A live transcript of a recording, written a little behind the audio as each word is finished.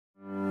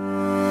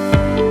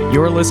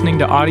You're listening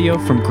to audio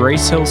from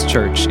Grace Hills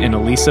Church in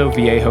Aliso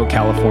Viejo,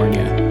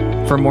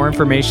 California. For more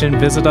information,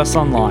 visit us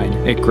online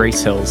at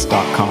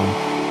gracehills.com.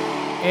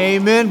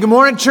 Amen. Good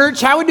morning, church.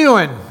 How we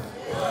doing?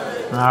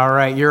 All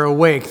right, you're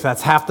awake.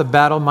 That's half the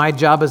battle. My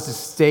job is to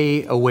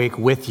stay awake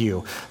with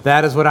you.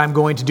 That is what I'm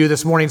going to do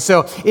this morning.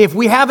 So if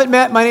we haven't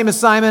met, my name is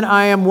Simon.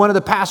 I am one of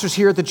the pastors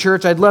here at the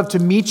church. I'd love to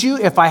meet you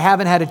if I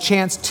haven't had a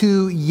chance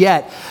to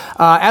yet.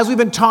 As we've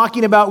been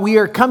talking about, we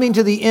are coming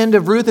to the end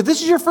of Ruth. If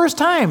this is your first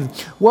time,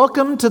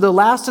 welcome to the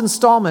last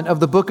installment of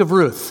the book of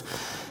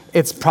Ruth.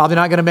 It's probably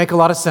not going to make a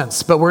lot of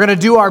sense, but we're going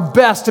to do our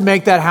best to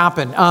make that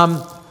happen.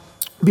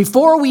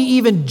 Before we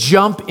even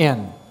jump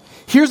in,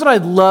 here's what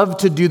I'd love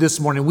to do this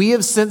morning. We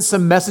have sent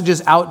some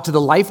messages out to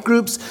the life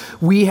groups.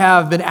 We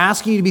have been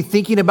asking you to be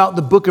thinking about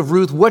the book of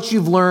Ruth, what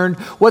you've learned,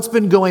 what's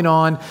been going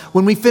on.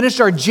 When we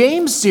finished our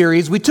James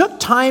series, we took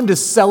time to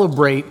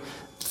celebrate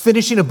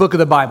finishing a book of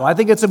the Bible. I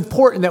think it's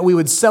important that we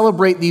would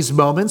celebrate these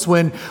moments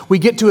when we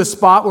get to a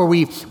spot where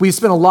we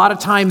spend a lot of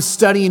time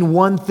studying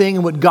one thing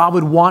and what God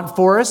would want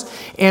for us.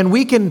 And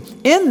we can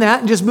end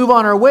that and just move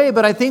on our way,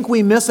 but I think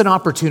we miss an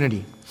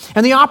opportunity.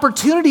 And the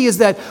opportunity is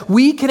that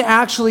we can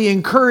actually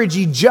encourage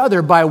each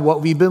other by what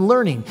we've been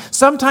learning.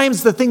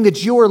 Sometimes the thing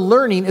that you're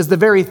learning is the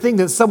very thing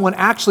that someone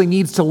actually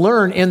needs to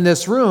learn in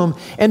this room.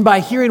 And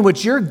by hearing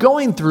what you're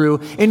going through,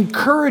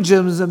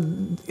 encourages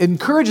them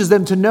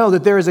to know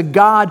that there is a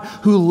God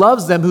who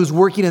loves them, who's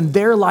working in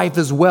their life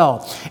as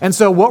well. And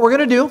so what we're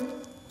going to do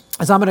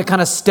is I'm going to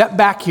kind of step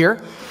back here,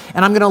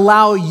 and I'm going to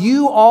allow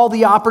you all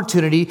the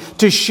opportunity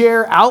to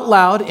share out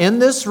loud in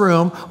this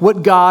room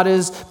what God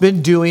has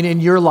been doing in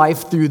your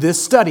life through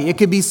this study. It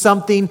could be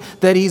something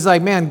that he's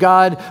like, man,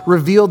 God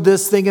revealed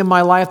this thing in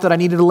my life that I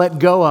needed to let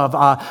go of.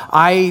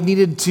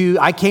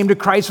 I came to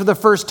Christ for the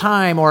first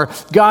time, or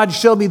God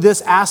showed me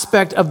this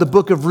aspect of the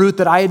book of Ruth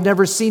that I had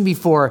never seen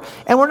before.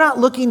 And we're not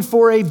looking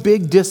for a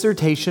big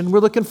dissertation. We're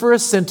looking for a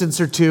sentence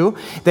or two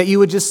that you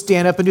would just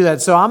stand up and do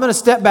that. So I'm going to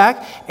step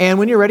back, and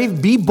when you're ready,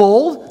 be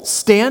bold,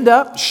 stand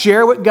up,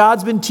 share what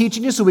God's been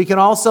teaching you so we can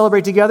all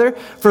celebrate together.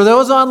 For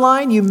those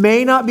online, you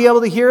may not be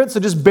able to hear it, so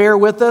just bear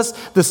with us.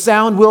 The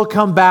sound will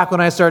come back when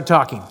I start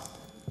talking.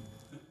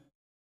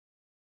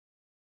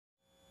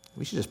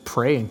 We should just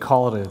pray and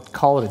call it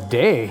a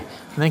day.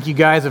 I think you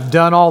guys have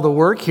done all the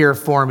work here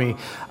for me.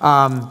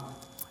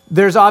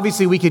 There's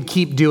obviously, we could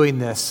keep doing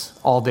this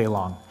all day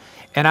long.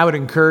 And I would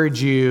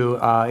encourage you,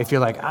 if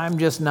you're like, I'm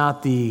just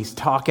not the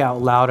talk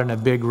out loud in a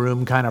big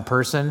room kind of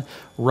person,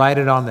 write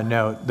it on the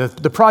note.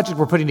 The project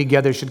we're putting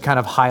together should kind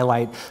of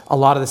highlight a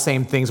lot of the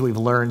same things we've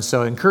learned.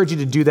 So I encourage you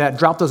to do that.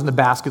 Drop those in the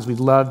baskets. We'd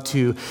love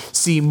to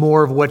see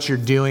more of what you're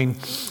doing.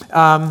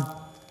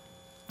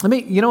 Let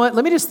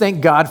me just thank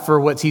God for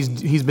what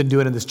he's been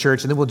doing in this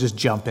church, and then we'll just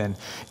jump in.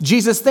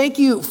 Jesus, thank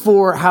you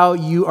for how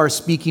you are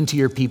speaking to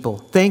your people.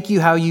 Thank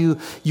you how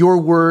your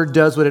word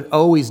does what it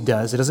always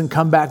does. It doesn't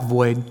come back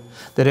void,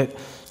 that it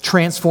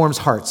transforms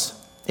hearts.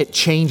 It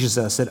changes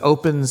us. It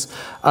opens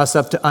us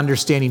up to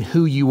understanding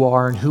who you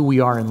are and who we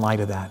are in light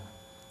of that.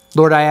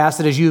 Lord, I ask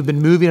that as you have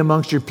been moving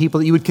amongst your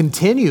people, that you would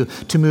continue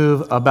to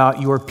move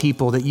about your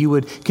people, that you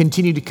would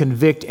continue to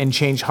convict and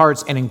change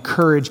hearts and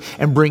encourage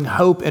and bring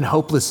hope in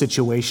hopeless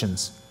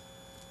situations.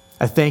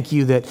 I thank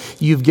you that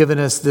you've given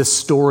us this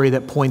story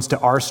that points to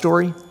our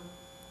story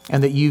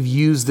and that you've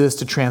used this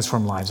to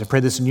transform lives. I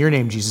pray this in your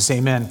name, Jesus.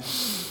 Amen.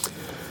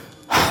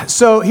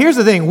 So here's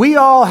the thing. We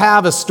all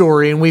have a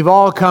story and we've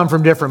all come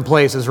from different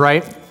places,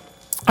 right?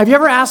 Have you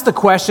ever asked the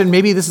question,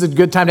 maybe this is a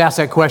good time to ask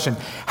that question,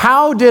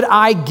 how did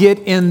I get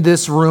in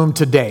this room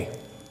today?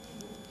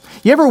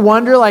 You ever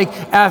wonder, like,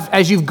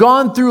 as you've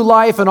gone through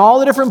life and all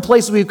the different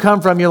places we've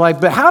come from, you're like,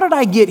 but how did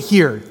I get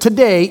here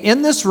today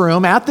in this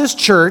room, at this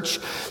church,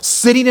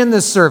 sitting in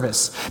this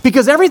service?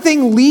 Because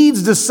everything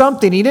leads to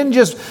something. You didn't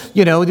just,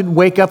 didn't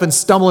wake up and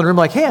stumble in a room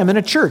like, hey, I'm in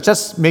a church.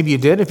 Maybe you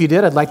did. If you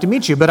did, I'd like to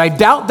meet you. But I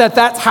doubt that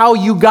that's how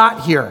you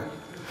got here.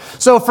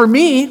 So for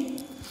me,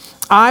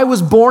 I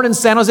was born in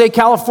San Jose,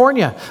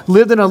 California,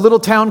 lived in a little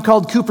town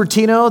called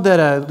Cupertino that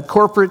a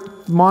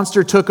corporate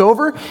monster took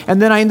over,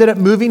 and then I ended up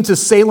moving to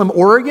Salem,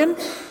 Oregon.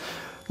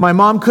 My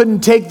mom couldn't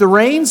take the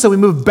reins, so we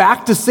moved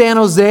back to San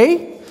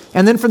Jose,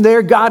 and then from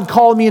there, God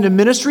called me into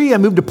ministry. I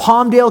moved to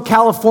Palmdale,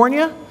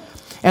 California,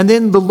 and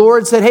then the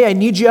Lord said, hey, I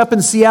need you up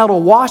in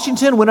Seattle,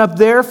 Washington. Went up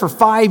there for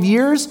 5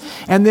 years,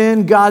 and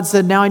then God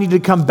said, now I need to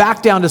come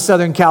back down to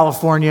Southern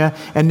California,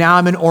 and now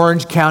I'm in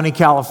Orange County,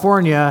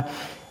 California.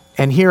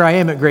 And here I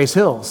am at Grace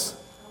Hills.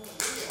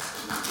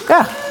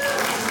 Yeah.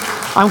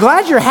 I'm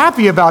glad you're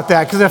happy about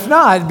that, because if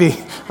not, it'd be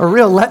a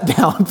real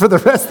letdown for the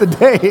rest of the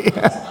day.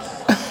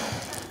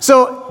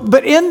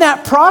 But in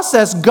that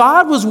process,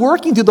 God was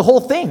working through the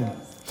whole thing.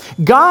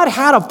 God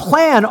had a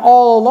plan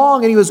all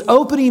along, and he was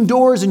opening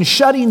doors and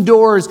shutting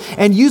doors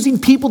and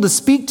using people to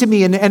speak to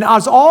me. And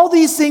as all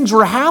these things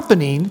were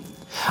happening,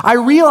 I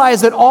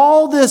realized that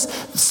all this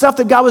stuff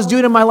that God was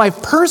doing in my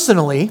life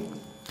personally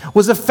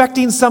was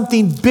affecting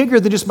something bigger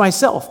than just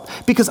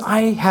myself, because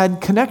I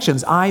had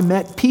connections. I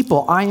met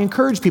people. I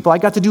encouraged people. I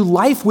got to do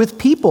life with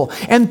people.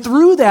 And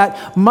through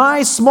that,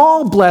 my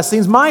small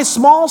blessings, my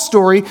small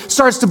story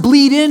starts to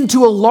bleed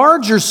into a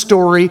larger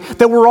story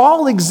that we're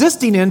all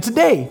existing in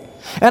today.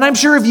 And I'm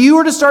sure if you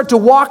were to start to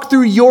walk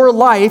through your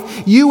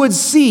life, you would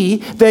see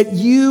that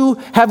you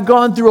have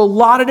gone through a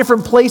lot of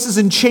different places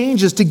and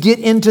changes to get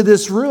into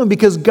this room,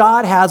 because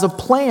God has a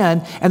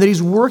plan and that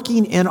He's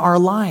working in our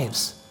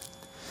lives.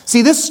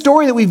 See, this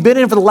story that we've been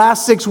in for the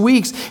last 6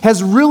 weeks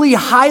has really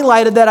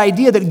highlighted that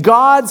idea that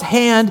God's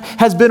hand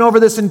has been over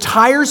this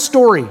entire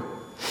story.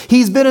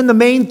 He's been in the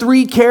main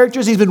 3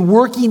 characters. He's been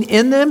working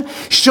in them,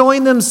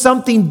 showing them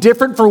something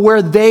different for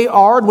where they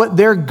are and what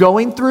they're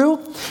going through,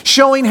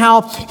 showing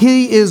how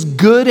He is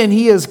good and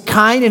He is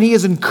kind and He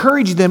is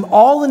encouraging them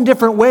all in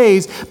different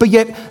ways. But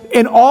yet,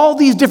 in all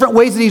these different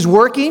ways that He's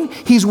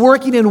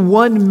working in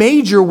one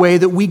major way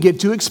that we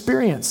get to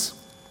experience.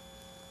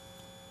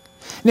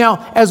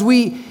 Now, as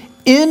we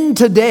end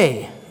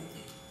today,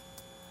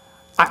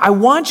 I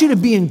want you to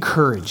be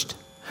encouraged.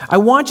 I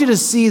want you to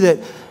see that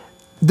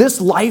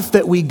this life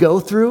that we go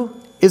through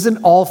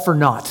isn't all for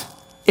naught.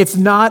 It's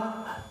not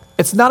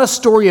a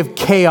story of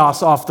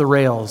chaos off the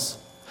rails,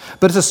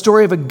 but it's a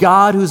story of a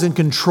God who's in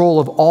control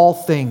of all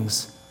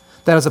things,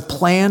 that has a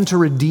plan to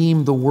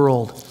redeem the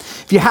world.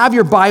 If you have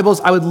your Bibles,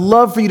 I would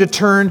love for you to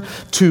turn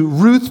to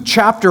Ruth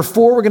chapter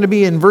 4. We're going to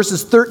be in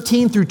verses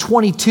 13 through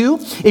 22.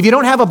 If you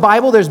don't have a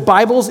Bible, there's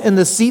Bibles in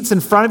the seats in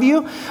front of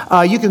you.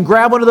 You can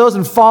grab one of those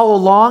and follow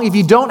along. If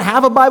you don't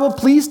have a Bible,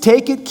 please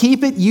take it,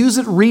 keep it, use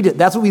it, read it.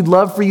 That's what we'd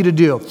love for you to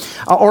do.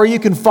 Or you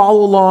can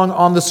follow along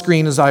on the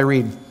screen as I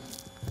read.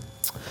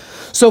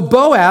 So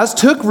Boaz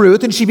took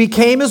Ruth, and she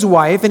became his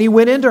wife, and he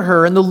went into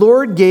her, and the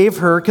Lord gave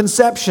her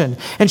conception,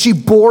 and she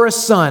bore a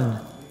son.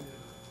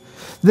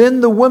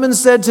 Then the woman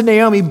said to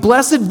Naomi,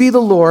 "Blessed be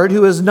the Lord,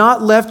 who has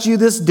not left you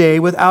this day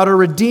without a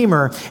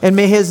redeemer, and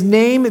may his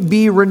name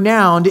be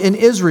renowned in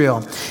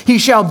Israel. He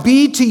shall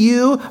be to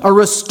you a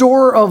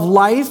restorer of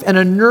life and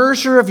a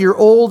nourisher of your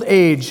old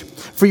age.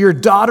 For your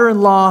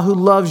daughter-in-law who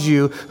loves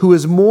you, who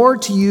is more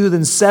to you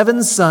than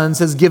 7 sons,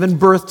 has given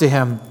birth to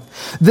him."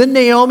 Then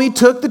Naomi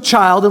took the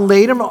child and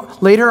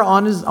laid her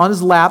on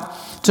his lap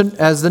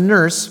as the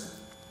nurse.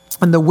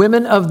 And the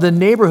women of the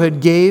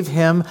neighborhood gave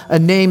him a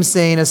name,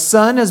 saying, "A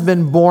son has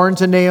been born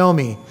to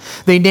Naomi."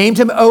 They named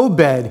him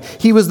Obed.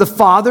 He was the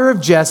father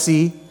of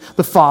Jesse,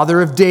 the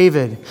father of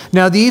David.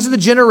 Now these are the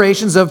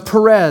generations of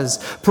Perez.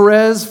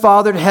 Perez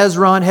fathered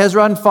Hezron.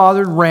 Hezron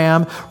fathered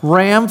Ram.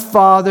 Ram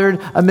fathered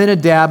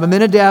Amminadab.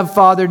 Amminadab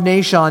fathered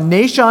Nahshon.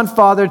 Nahshon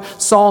fathered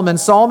Solomon.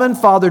 Solomon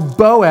fathered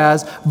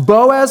Boaz.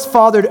 Boaz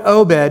fathered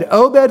Obed.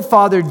 Obed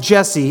fathered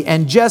Jesse.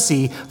 And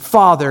Jesse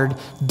fathered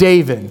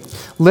David.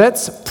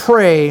 Let's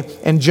pray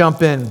and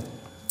jump in.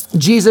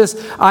 Jesus,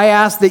 I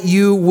ask that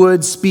you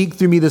would speak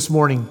through me this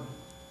morning,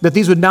 that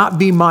these would not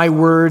be my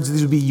words,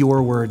 these would be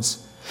your words.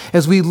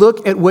 As we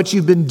look at what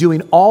you've been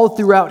doing all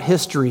throughout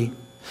history,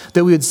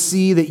 that we would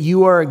see that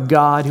you are a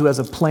God who has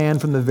a plan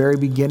from the very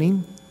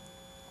beginning.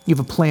 You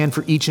have a plan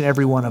for each and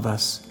every one of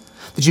us,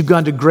 that you've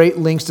gone to great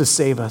lengths to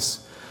save us.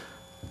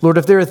 Lord,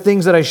 if there are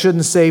things that I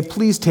shouldn't say,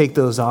 please take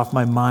those off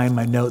my mind,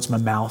 my notes, my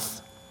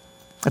mouth.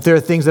 If there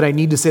are things that I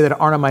need to say that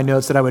aren't on my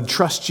notes, that I would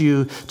trust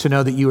you to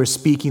know that you are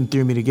speaking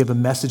through me to give a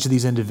message to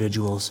these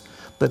individuals.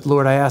 But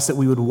Lord, I ask that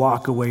we would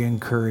walk away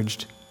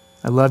encouraged.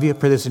 I love you. I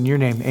pray this in your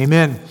name.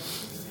 Amen.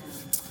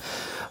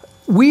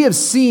 We have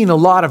seen a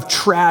lot of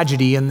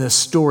tragedy in this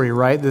story,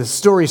 right? The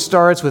story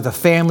starts with a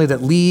family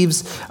that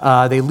leaves.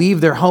 They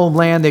leave their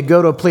homeland. They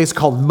go to a place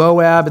called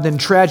Moab, and then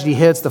tragedy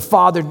hits. The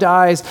father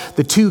dies.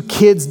 The 2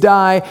 kids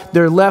die.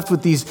 They're left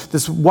with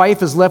this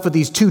wife is left with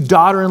these 2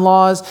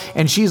 daughter-in-laws,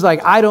 and she's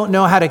like, "I don't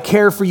know how to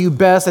care for you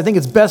best. I think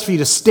it's best for you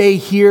to stay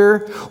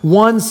here."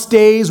 One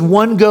stays,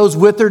 one goes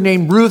with her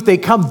named Ruth. They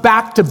come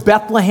back to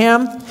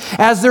Bethlehem.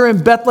 As they're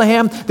in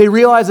Bethlehem, they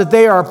realize that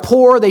they are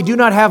poor. They do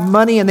not have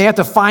money, and they have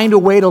to find a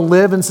way to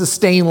live and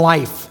sustain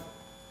life.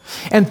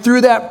 And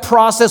through that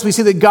process, we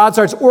see that God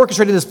starts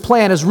orchestrating this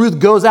plan. As Ruth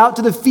goes out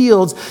to the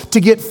fields to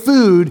get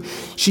food,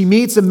 she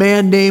meets a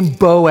man named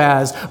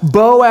Boaz.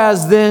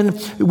 Boaz, then,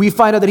 we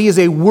find out that he is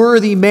a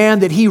worthy man,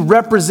 that he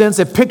represents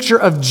a picture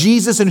of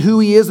Jesus and who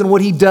he is and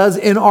what he does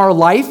in our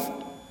life.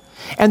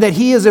 And that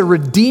he is a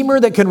redeemer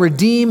that can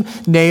redeem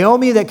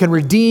Naomi, that can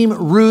redeem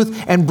Ruth,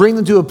 and bring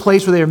them to a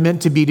place where they are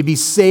meant to be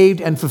saved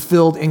and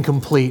fulfilled and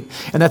complete.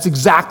 And that's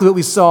exactly what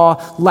we saw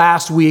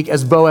last week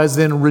as Boaz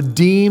then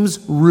redeems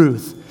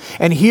Ruth.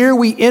 And here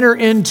we enter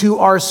into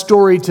our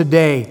story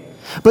today.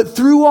 But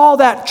through all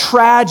that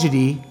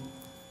tragedy,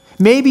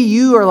 maybe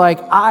you are like,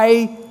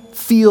 I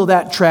feel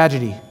that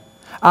tragedy.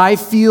 I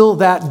feel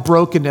that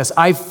brokenness.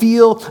 I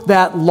feel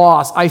that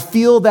loss. I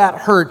feel that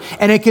hurt.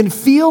 And it can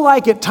feel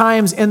like at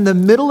times in the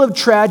middle of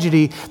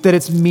tragedy that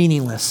it's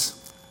meaningless.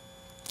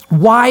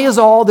 Why is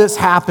all this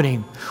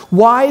happening?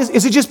 Why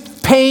is it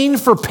just pain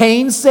for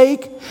pain's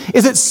sake?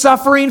 Is it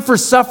suffering for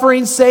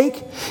suffering's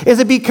sake? Is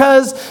it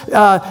because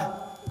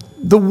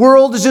the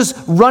world is just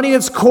running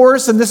its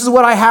course and this is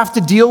what I have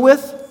to deal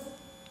with?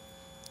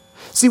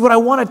 See, what I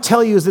want to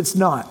tell you is it's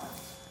not.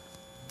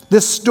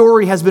 This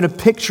story has been a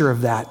picture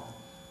of that.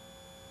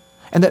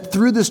 And that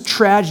through this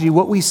tragedy,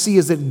 what we see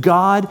is that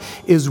God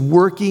is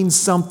working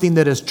something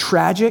that is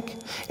tragic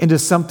into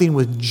something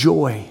with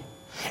joy.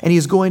 And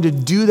he's going to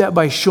do that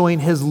by showing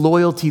his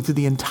loyalty through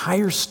the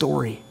entire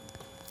story.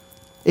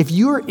 If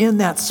you're in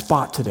that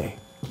spot today,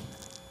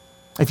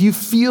 if you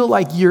feel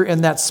like you're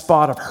in that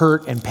spot of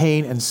hurt and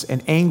pain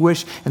and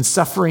anguish and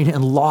suffering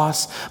and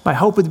loss, my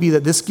hope would be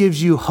that this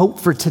gives you hope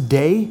for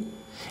today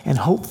and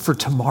hope for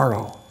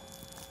tomorrow.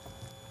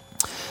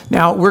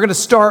 Now, we're going to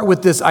start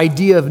with this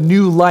idea of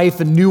new life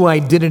and new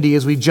identity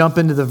as we jump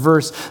into the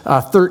verse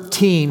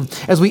 13.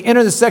 As we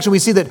enter this section, we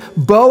see that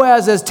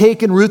Boaz has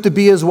taken Ruth to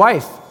be his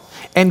wife.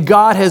 And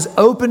God has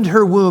opened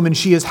her womb and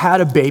she has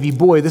had a baby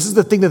boy. This is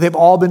the thing that they've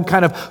all been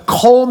kind of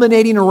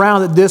culminating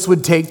around that this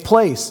would take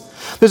place.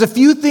 There's a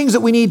few things that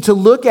we need to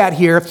look at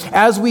here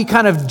as we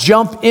kind of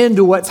jump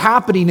into what's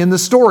happening in the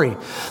story.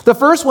 The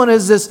first one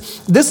is this.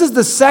 This is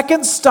the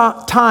second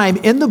time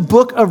in the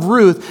book of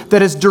Ruth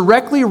that is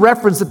directly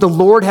referenced that the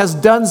Lord has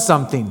done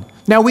something.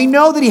 Now, we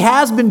know that he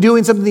has been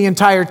doing something the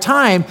entire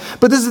time,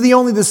 but this is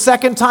only the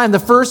second time. The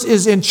first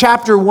is in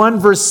chapter 1,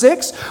 verse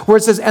 6, where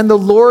it says, "And the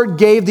Lord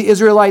gave the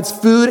Israelites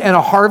food and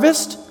a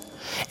harvest."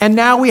 And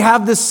now we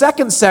have this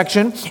second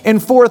section in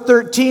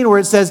 4:13 where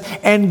it says,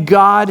 "And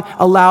God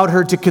allowed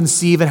her to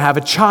conceive and have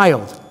a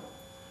child."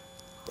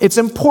 It's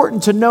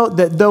important to note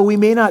that though we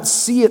may not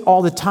see it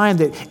all the time,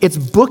 that it's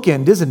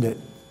bookend, isn't it?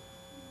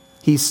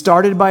 He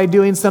started by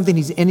doing something,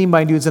 he's ending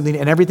by doing something,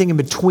 and everything in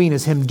between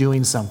is him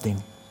doing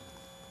something.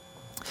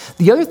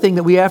 The other thing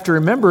that we have to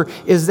remember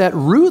is that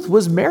Ruth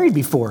was married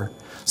before,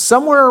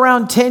 somewhere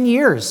around 10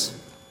 years.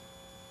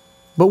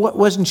 But what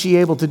wasn't she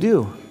able to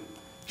do?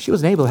 She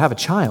wasn't able to have a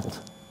child.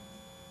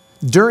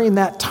 During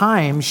that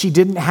time, she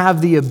didn't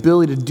have the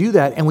ability to do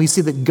that, and we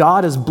see that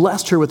God has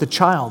blessed her with a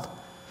child.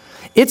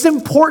 It's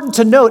important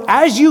to note,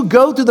 as you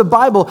go through the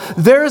Bible,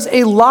 there's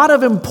a lot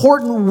of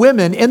important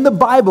women in the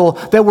Bible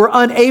that were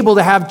unable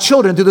to have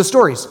children through the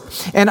stories.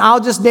 And I'll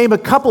just name a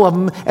couple of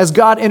them as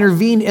God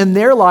intervened in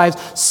their lives: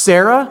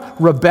 Sarah,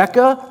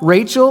 Rebecca,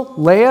 Rachel,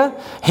 Leah,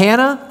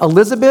 Hannah,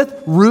 Elizabeth,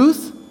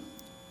 Ruth.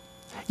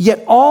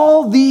 Yet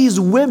all these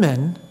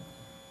women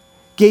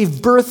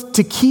gave birth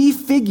to key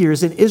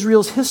figures in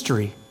Israel's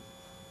history.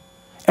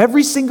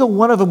 Every single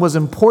one of them was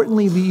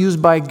importantly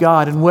used by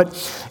God. And what,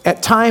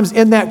 at times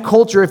in that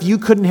culture, if you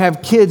couldn't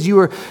have kids, you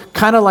were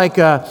kind of like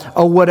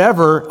a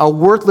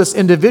worthless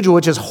individual,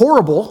 which is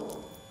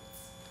horrible.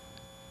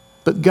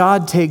 But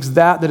God takes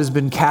that has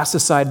been cast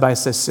aside by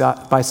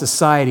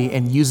society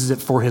and uses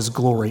it for his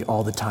glory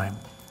all the time.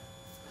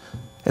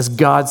 As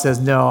God says,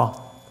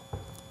 "No,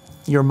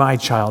 you're my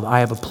child. I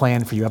have a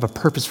plan for you. I have a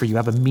purpose for you. I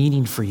have a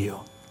meaning for you."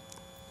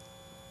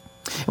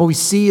 And what we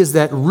see is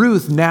that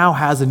Ruth now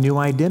has a new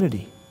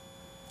identity.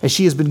 As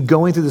she has been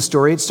going through the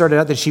story, it started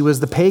out that she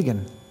was the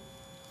pagan.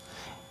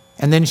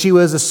 And then she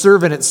was a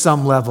servant at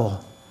some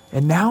level.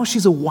 And now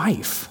she's a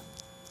wife.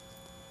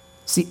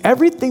 See,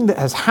 everything that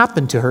has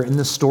happened to her in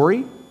this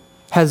story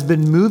has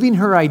been moving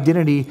her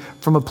identity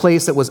from a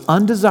place that was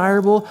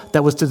undesirable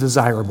that was to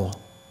desirable.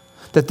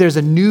 That there's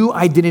a new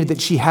identity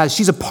that she has.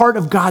 She's a part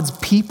of God's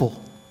people.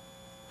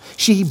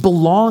 She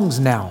belongs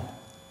now.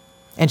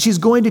 And she's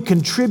going to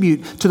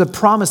contribute to the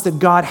promise that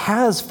God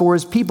has for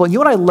his people. And you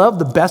know what I love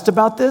the best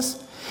about this?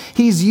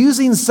 He's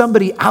using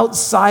somebody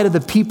outside of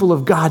the people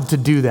of God to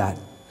do that.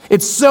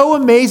 It's so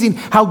amazing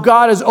how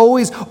God is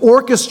always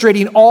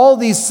orchestrating all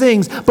these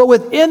things. But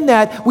within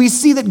that, we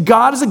see that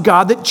God is a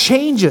God that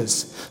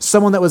changes.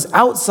 Someone that was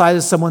outside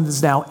is someone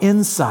that's now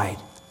inside.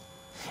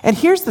 And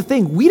here's the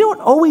thing. We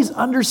don't always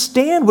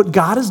understand what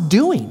God is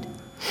doing.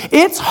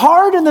 It's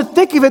hard in the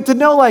thick of it to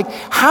know, like,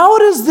 how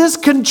does this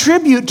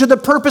contribute to the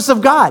purpose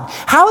of God?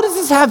 How does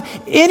this have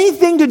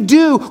anything to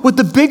do with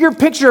the bigger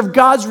picture of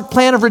God's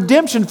plan of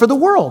redemption for the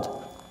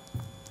world?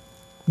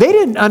 They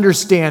didn't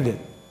understand it.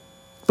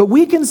 But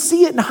we can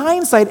see it in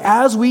hindsight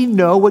as we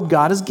know what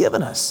God has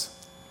given us.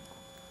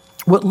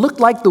 What looked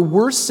like the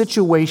worst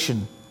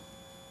situation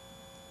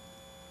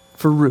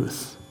for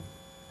Ruth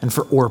and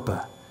for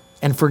Orpah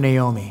and for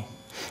Naomi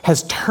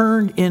has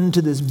turned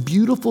into this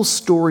beautiful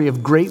story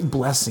of great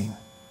blessing.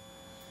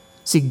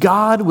 See,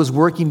 God was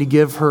working to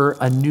give her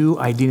a new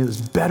identity that's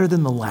better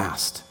than the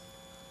last.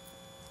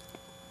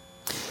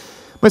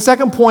 My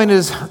second point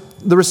is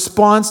the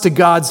response to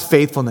God's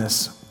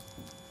faithfulness.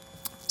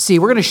 See,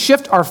 we're going to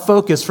shift our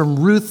focus from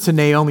Ruth to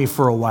Naomi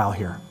for a while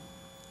here.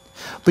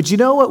 But you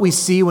know what we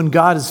see when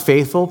God is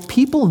faithful?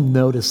 People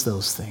notice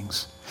those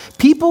things.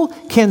 People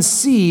can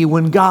see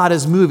when God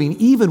is moving,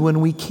 even when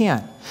we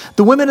can't.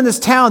 The women in this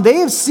town, they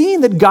have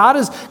seen that God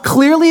has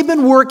clearly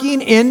been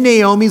working in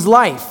Naomi's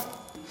life.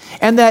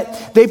 And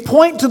that they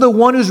point to the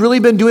one who's really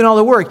been doing all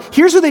the work.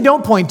 Here's who they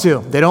don't point to.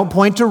 They don't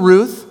point to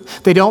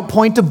Ruth. They don't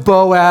point to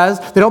Boaz.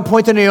 They don't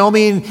point to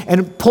Naomi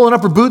and pulling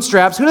up her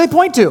bootstraps. Who do they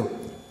point to?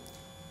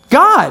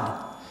 God.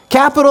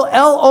 Capital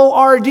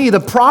Lord, the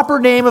proper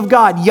name of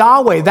God,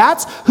 Yahweh.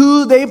 That's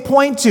who they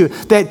point to,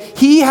 that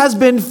he has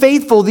been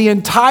faithful the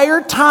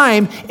entire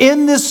time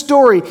in this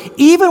story.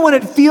 Even when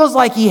it feels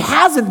like he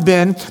hasn't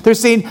been, they're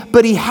saying,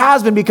 but he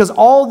has been, because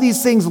all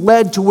these things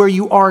led to where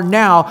you are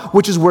now,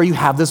 which is where you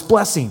have this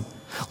blessing.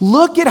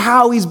 Look at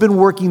how he's been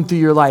working through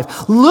your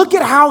life. Look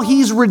at how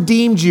he's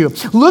redeemed you.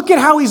 Look at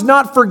how he's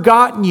not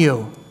forgotten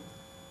you.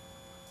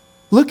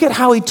 Look at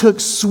how he took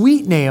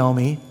sweet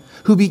Naomi,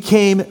 who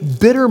became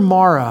bitter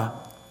Mara,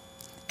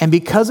 and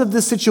because of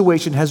this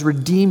situation has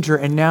redeemed her,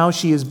 and now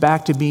she is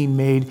back to being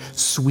made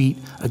sweet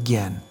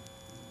again.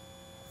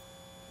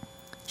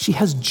 She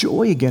has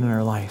joy again in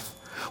her life.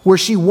 Where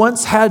she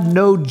once had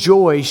no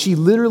joy, she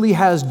literally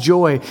has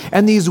joy.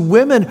 And these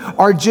women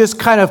are just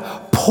kind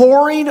of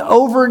pouring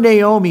over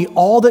Naomi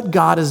all that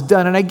God has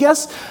done. And I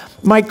guess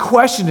my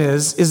question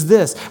is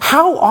this: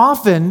 how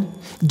often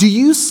do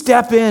you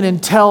step in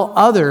and tell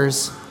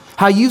others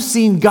how you've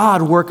seen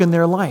God work in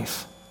their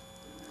life?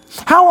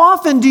 How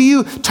often do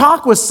you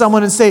talk with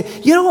someone and say,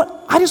 you know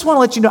what, I just want to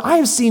let you know, I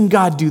have seen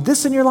God do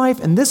this in your life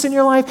and this in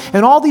your life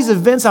and all these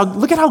events.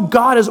 Look at how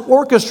God has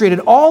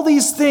orchestrated all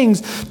these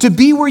things to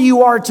be where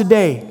you are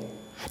today.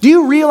 Do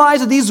you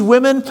realize that these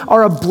women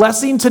are a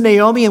blessing to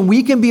Naomi, and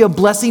we can be a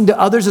blessing to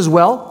others as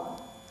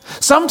well?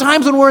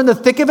 Sometimes when we're in the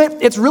thick of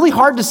it, it's really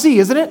hard to see,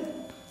 isn't it?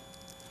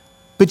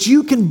 But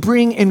you can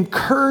bring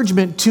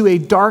encouragement to a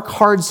dark,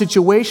 hard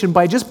situation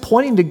by just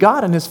pointing to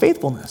God and his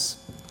faithfulness.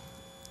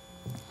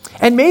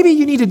 And maybe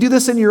you need to do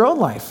this in your own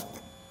life.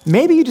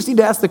 Maybe you just need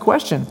to ask the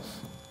question,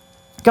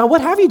 God,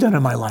 what have you done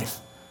in my life?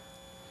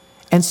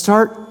 And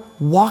start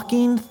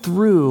walking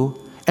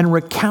through and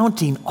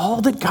recounting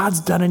all that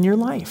God's done in your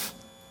life.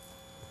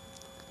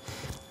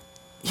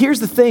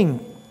 Here's the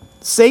thing.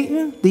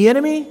 Satan, the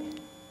enemy,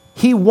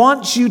 he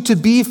wants you to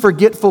be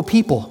forgetful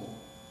people.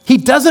 He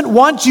doesn't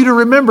want you to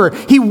remember.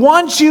 He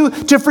wants you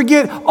to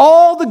forget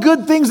all the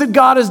good things that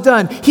God has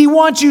done. He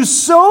wants you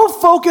so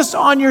focused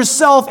on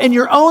yourself and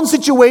your own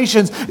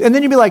situations. And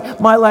then you'd be like,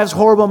 my life's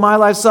horrible. My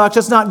life sucks.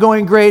 It's not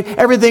going great.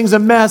 Everything's a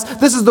mess.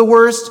 This is the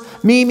worst.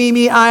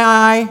 Me,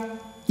 I.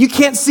 You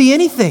can't see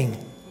anything.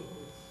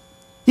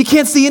 You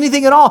can't see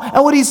anything at all.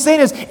 And what he's saying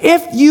is,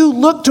 if you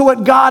look to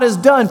what God has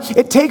done,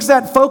 it takes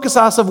that focus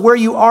off of where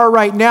you are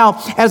right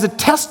now as a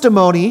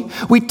testimony.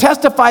 We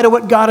testify to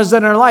what God has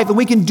done in our life, and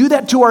we can do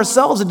that to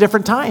ourselves at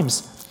different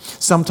times.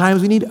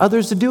 Sometimes we need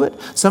others to do it.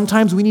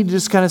 Sometimes we need to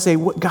just kind of say,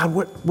 God,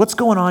 what's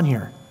going on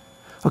here?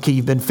 Okay,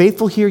 you've been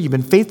faithful here, you've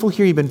been faithful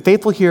here, you've been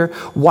faithful here.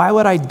 Why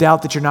would I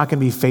doubt that you're not going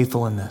to be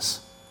faithful in this?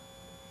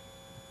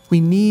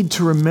 We need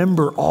to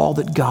remember all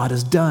that God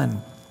has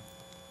done.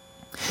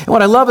 And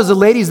what I love is the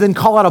ladies then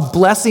call out a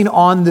blessing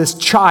on this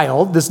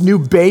child, this new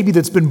baby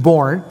that's been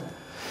born,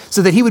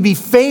 so that he would be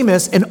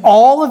famous in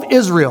all of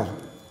Israel.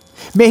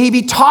 May he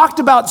be talked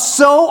about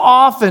so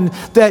often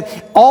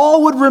that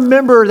all would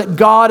remember that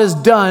God has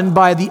done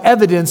by the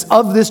evidence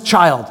of this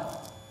child.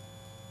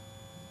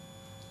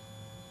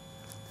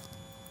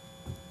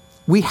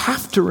 We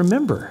have to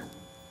remember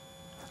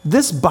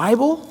this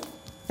Bible,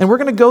 and we're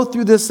going to go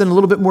through this in a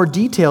little bit more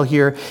detail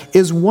here,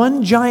 is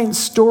one giant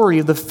story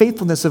of the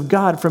faithfulness of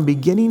God from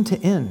beginning to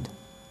end.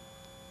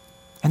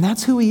 And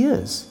that's who he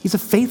is. He's a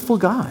faithful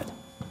God.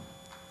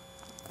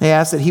 They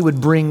asked that he would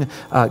bring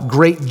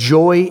great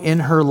joy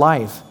in her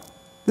life.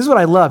 This is what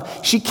I love.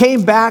 She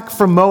came back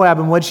from Moab,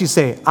 and what did she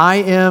say? I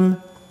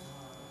am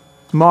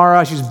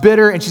Mara. She's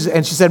bitter, and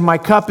she said, my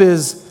cup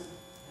is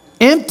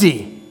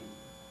empty.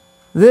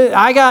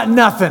 I got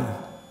nothing.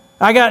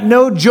 I got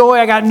no joy.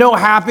 I got no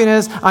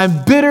happiness.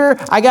 I'm bitter.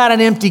 I got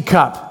an empty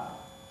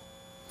cup.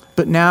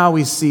 But now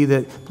we see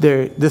that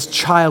this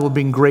child will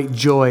bring great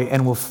joy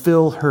and will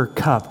fill her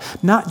cup.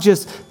 Not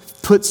just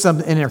put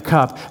something in her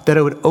cup, that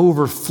it would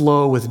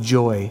overflow with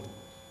joy.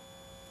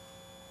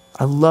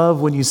 I love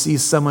when you see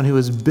someone who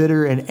is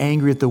bitter and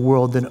angry at the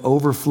world then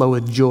overflow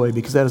with joy,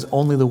 because that is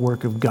only the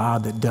work of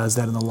God that does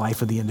that in the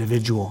life of the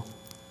individual.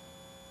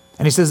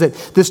 And he says that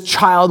this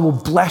child will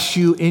bless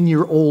you in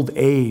your old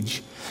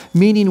age.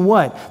 Meaning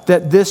what?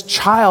 That this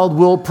child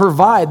will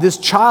provide. This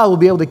child will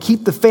be able to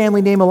keep the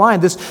family name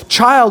alive. This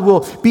child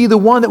will be the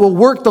one that will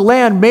work the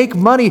land, make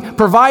money,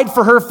 provide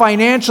for her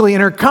financially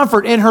and her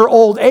comfort in her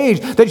old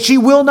age. That she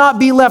will not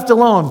be left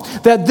alone.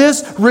 That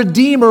this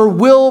Redeemer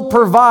will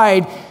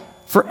provide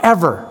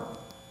forever.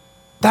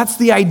 That's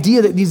the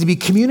idea that needs to be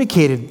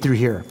communicated through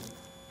here.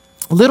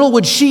 Little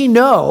would she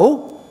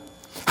know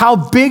how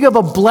big of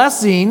a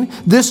blessing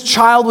this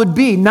child would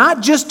be,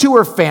 not just to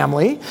her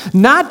family,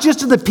 not just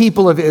to the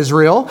people of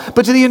Israel,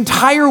 but to the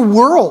entire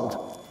world.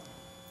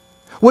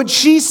 What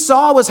she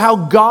saw was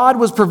how God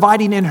was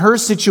providing in her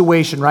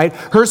situation, right?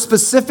 Her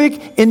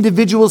specific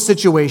individual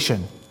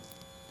situation.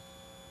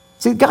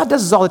 See, God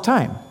does this all the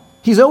time.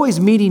 He's always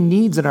meeting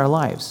needs in our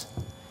lives.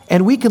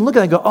 And we can look at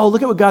it and go, oh,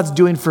 look at what God's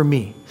doing for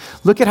me.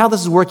 Look at how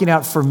this is working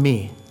out for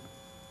me.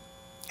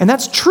 And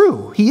that's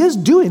true. He is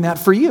doing that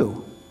for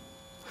you.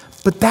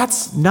 But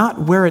that's not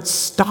where it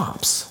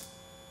stops.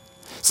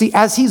 See,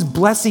 as he's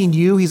blessing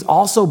you, he's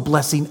also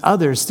blessing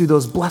others through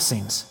those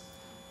blessings.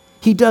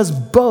 He does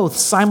both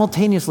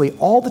simultaneously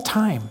all the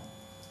time.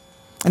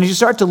 And as you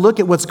start to look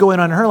at what's going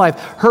on in her life,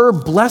 her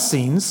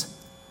blessings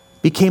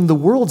became the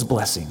world's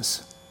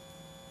blessings.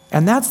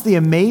 And that's the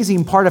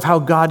amazing part of how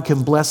God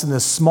can bless in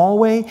this small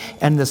way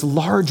and this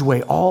large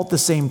way all at the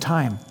same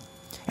time.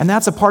 And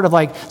that's a part of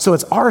so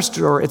it's our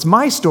story, it's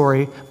my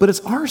story, but it's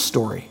our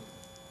story.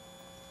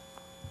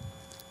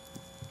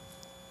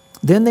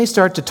 Then they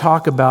start to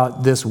talk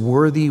about this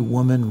worthy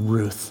woman,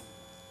 Ruth.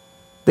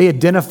 They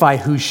identify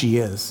who she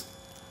is.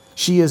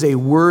 She is a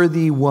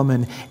worthy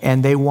woman,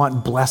 and they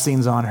want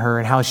blessings on her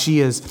and how she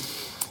is.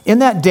 In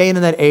that day and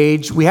in that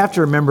age, we have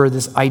to remember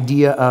this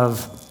idea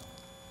of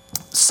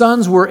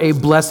sons were a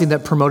blessing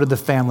that promoted the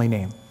family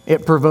name.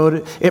 It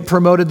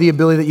promoted the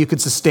ability that you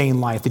could sustain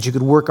life, that you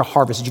could work a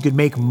harvest, that you could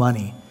make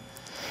money.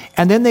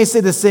 And then they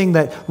say this thing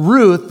that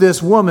Ruth,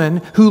 this woman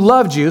who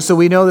loved you, so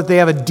we know that they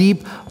have a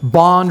deep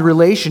bond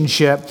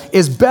relationship,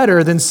 is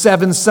better than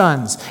 7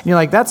 sons. And you're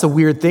like, that's a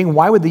weird thing.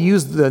 Why would they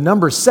use the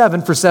number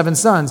 7 for 7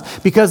 sons?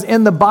 Because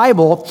in the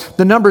Bible,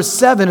 the number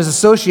 7 is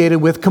associated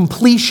with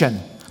completion.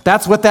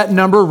 That's what that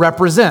number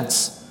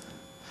represents.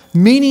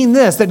 Meaning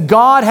this, that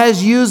God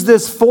has used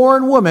this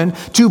foreign woman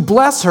to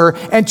bless her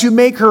and to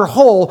make her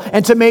whole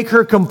and to make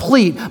her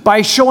complete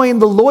by showing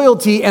the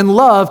loyalty and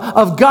love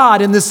of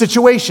God in this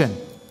situation.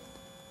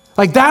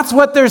 That's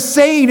what they're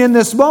saying in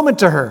this moment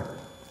to her.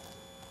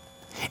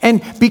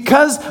 And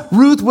because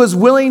Ruth was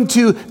willing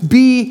to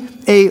be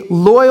a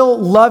loyal,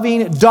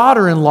 loving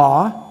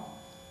daughter-in-law,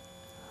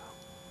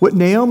 what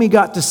Naomi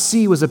got to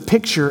see was a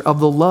picture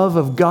of the love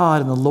of God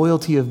and the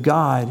loyalty of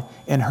God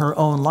in her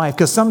own life.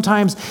 Because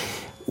sometimes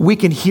we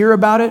can hear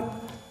about it,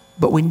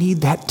 but we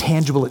need that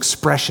tangible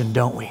expression,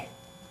 don't we?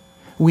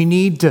 We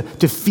need to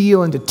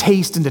feel and to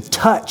taste and to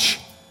touch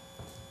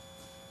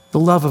the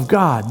love of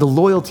God, the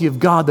loyalty of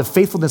God, the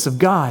faithfulness of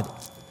God.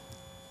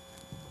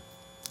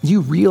 Do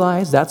you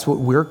realize that's what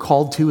we're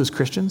called to as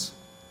Christians?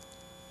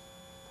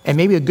 And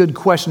maybe a good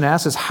question to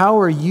ask is, how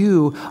are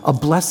you a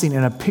blessing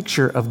and a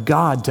picture of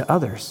God to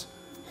others?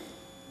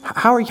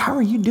 How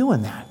are you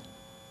doing that?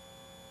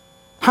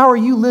 How are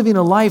you living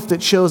a life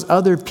that shows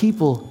other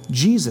people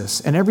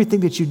Jesus in everything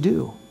that you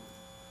do?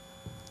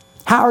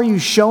 How are you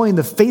showing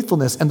the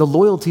faithfulness and the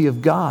loyalty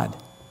of God?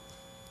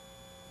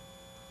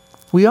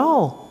 We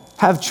all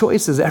have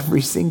choices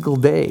every single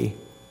day,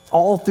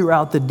 all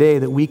throughout the day,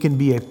 that we can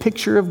be a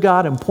picture of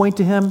God and point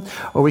to Him,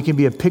 or we can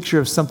be a picture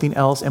of something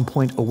else and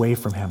point away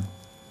from Him.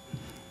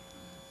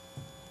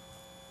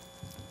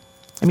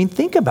 I mean,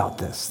 think about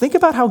this. Think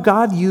about how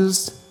God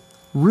used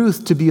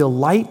Ruth to be a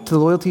light to the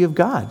loyalty of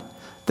God,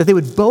 that they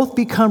would both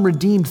become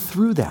redeemed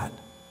through that.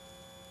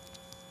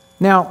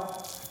 Now,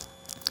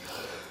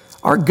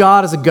 our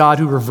God is a God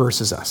who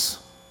reverses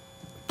us.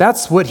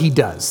 That's what He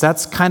does.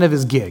 That's kind of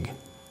His gig.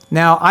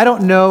 Now, I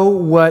don't know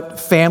what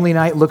family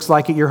night looks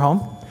like at your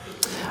home,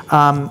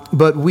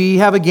 but we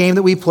have a game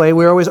that we play.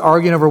 We're always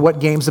arguing over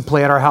what games to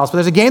play at our house. But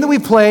there's a game that we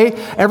play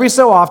every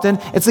so often.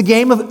 It's a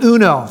game of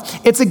Uno.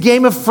 It's a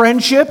game of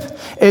friendship.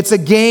 It's a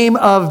game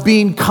of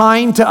being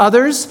kind to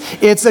others.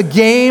 It's a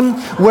game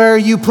where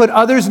you put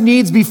others'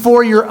 needs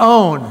before your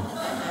own.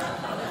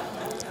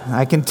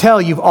 I can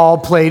tell you've all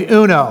played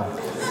Uno.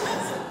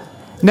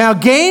 Now,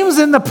 games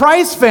in the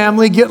Price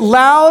family get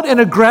loud and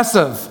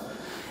aggressive.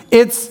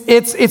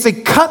 It's a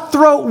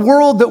cutthroat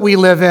world that we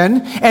live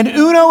in, and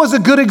Uno is a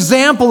good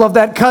example of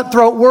that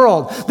cutthroat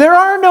world. There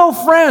are no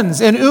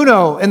friends in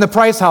Uno in the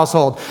Price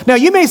household. Now,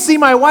 you may see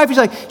my wife, she's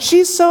like,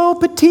 she's so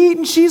petite,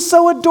 and she's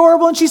so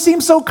adorable, and she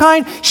seems so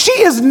kind. She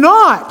is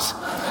not.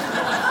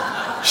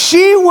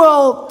 She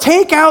will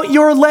take out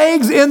your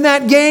legs in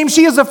that game.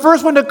 She is the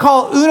first one to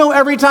call Uno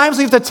every time,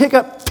 so you have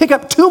to pick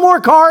up 2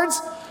 more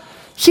cards.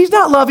 She's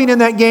not loving in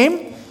that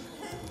game.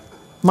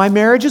 My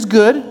marriage is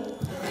good.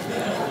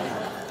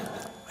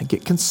 I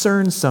get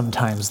concerned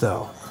sometimes,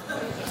 though.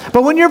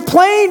 But when you're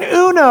playing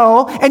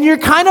Uno and you're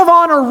kind of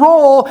on a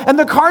roll and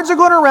the cards are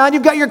going around,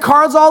 you've got your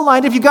cards all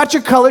lined up, you've got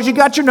your colors, you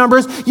got your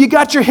numbers, you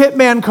got your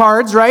hitman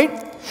cards, right?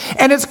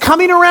 And it's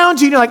coming around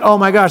to you, and you're like, oh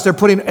my gosh, they're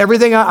putting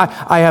everything out.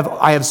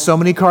 I have so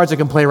many cards I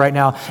can play right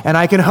now, and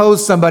I can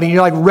hose somebody, and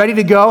you're like ready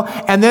to go,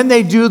 and then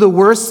they do the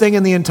worst thing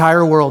in the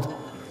entire world.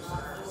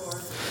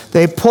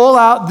 They pull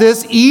out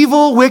this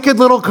evil, wicked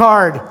little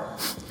card.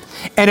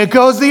 And it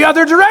goes the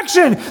other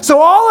direction.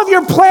 So all of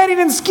your planning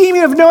and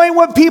scheming of knowing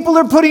what people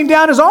are putting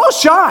down is all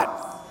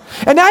shot.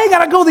 And now you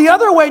got to go the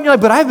other way. And you're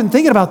like, but I've been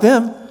thinking about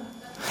them.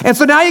 And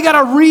so now you got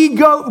to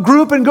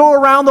regroup and go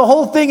around the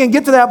whole thing and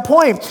get to that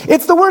point.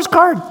 It's the worst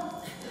card.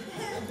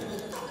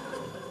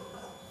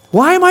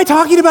 Why am I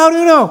talking about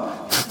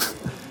Uno?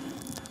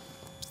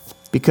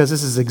 Because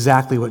this is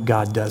exactly what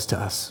God does to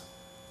us.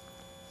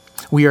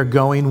 We are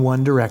going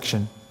one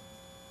direction.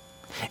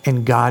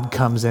 And God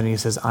comes in and He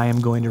says, I am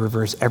going to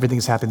reverse everything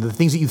that's happening. The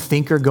things that you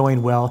think are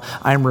going well,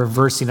 I'm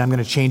reversing. I'm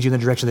going to change you in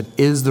the direction that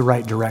is the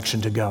right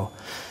direction to go.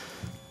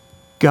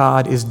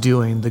 God is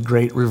doing the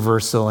great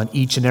reversal in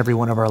each and every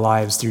one of our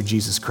lives through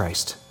Jesus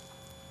Christ.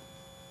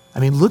 I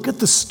mean, look at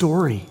the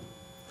story.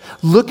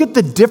 Look at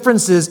the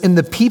differences in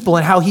the people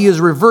and how he has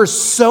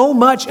reversed so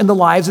much in the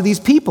lives of these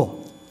people.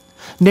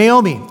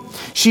 Naomi,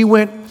 she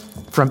went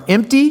from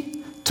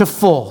empty to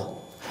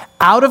full,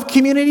 out of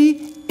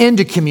community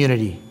into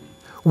community,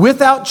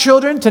 without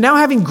children to now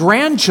having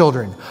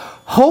grandchildren,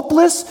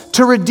 hopeless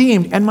to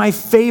redeemed, and my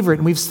favorite,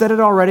 and we've said it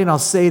already and I'll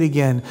say it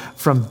again,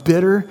 from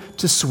bitter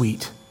to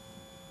sweet.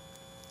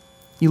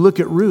 You look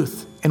at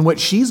Ruth and what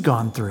she's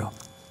gone through.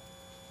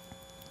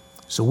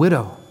 She's a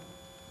widow,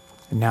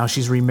 and now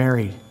she's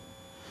remarried.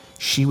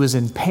 She was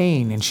in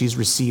pain and she's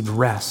received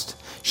rest.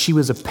 She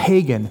was a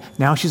pagan,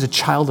 now she's a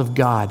child of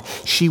God.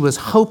 She was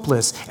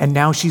hopeless and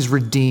now she's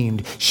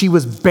redeemed. She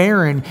was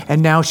barren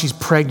and now she's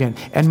pregnant.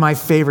 And my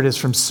favorite is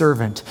from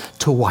servant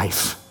to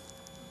wife.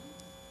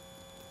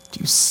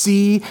 Do you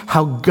see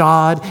how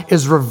God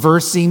is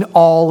reversing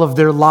all of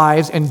their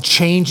lives and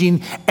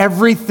changing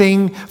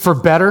everything for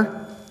better?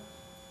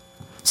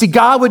 See,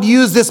 God would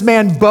use this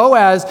man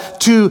Boaz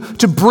to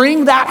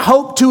bring that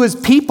hope to his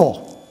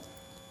people.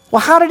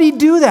 Well, how did he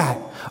do that?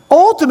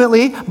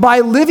 Ultimately,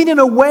 by living in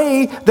a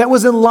way that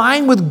was in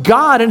line with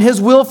God and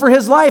his will for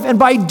his life. And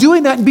by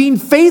doing that and being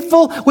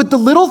faithful with the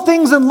little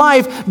things in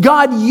life,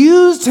 God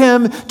used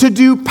him to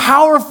do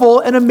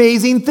powerful and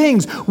amazing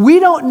things. We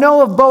don't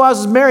know if Boaz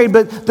was married,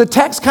 but the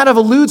text kind of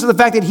alludes to the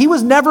fact that he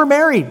was never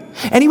married.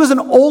 And he was an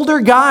older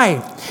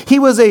guy. He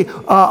was a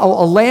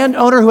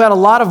landowner who had a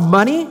lot of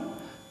money.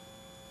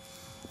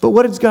 But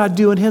what does God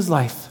do in his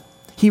life?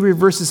 He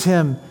reverses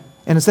him.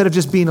 And instead of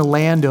just being a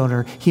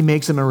landowner, he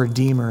makes him a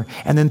redeemer.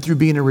 And then through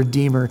being a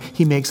redeemer,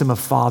 he makes him a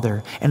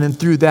father. And then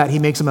through that, he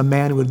makes him a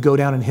man who would go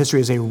down in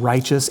history as a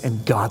righteous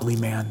and godly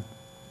man.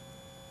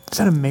 Is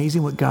that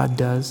amazing what God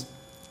does?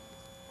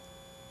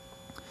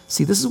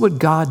 See, this is what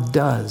God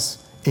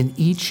does in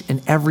each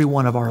and every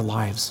one of our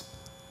lives.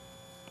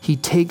 He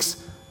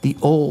takes the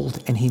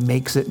old and he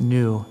makes it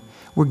new.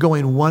 We're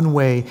going one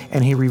way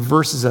and he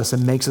reverses us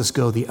and makes us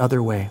go the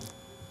other way.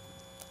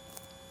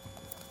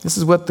 This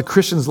is what the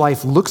Christian's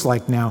life looks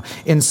like now.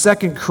 In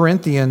 2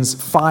 Corinthians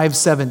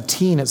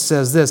 5:17, it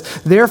says this,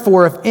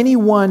 "Therefore, if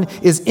anyone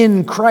is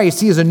in Christ,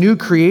 he is a new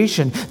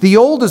creation. The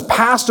old has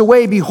passed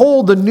away.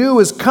 Behold, the new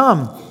has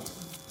come."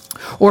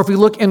 Or if we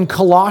look in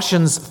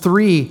Colossians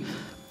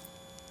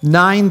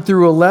 3:9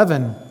 through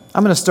 11,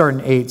 I'm going to start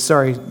in 8.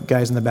 Sorry,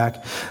 guys in the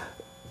back.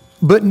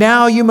 "But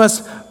now you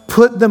must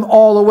put them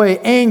all away,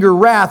 anger,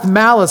 wrath,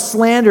 malice,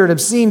 slander, and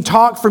obscene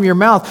talk from your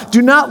mouth.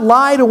 Do not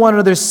lie to one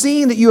another,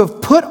 seeing that you have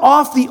put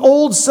off the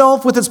old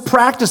self with its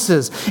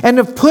practices, and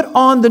have put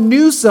on the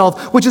new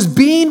self, which is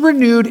being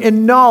renewed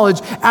in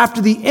knowledge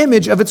after the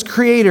image of its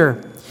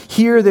creator.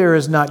 Here there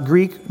is not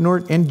Greek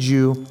nor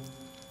Jew,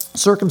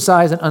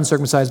 circumcised and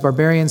uncircumcised,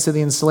 barbarian,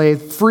 Scythian,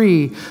 slave,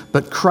 free,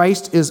 but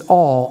Christ is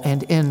all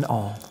and in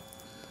all."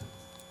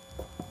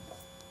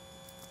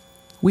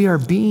 We are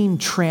being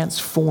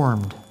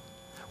transformed.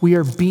 We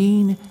are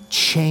being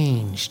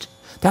changed.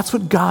 That's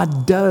what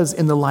God does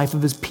in the life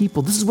of his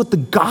people. This is what the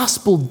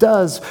gospel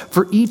does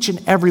for each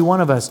and every one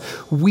of us.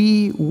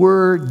 We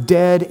were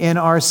dead in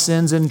our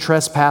sins and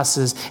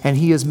trespasses, and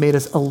he has made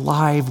us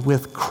alive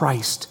with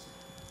Christ.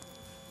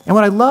 And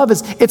what I love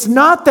is it's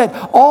not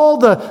that all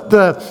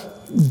the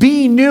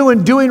being new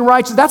and doing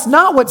righteous, that's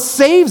not what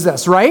saves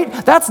us,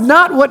 right? That's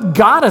not what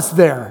got us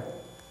there.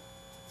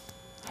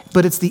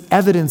 But it's the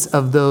evidence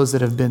of those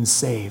that have been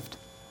saved.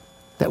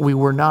 That we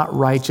were not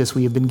righteous,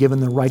 we have been given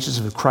the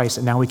righteousness of Christ,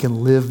 and now we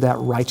can live that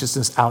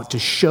righteousness out to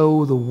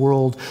show the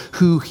world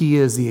who he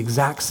is, the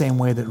exact same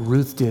way that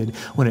Ruth did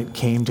when it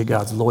came to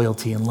God's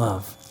loyalty and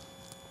love.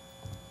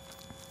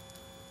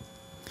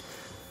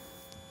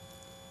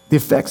 The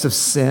effects of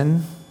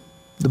sin,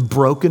 the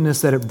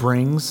brokenness that it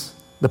brings,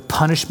 the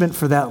punishment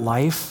for that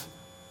life,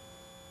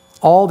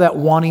 all that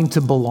wanting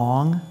to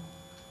belong,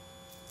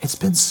 it's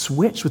been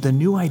switched with a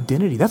new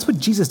identity. That's what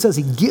Jesus does.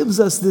 He gives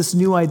us this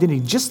new identity.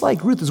 Just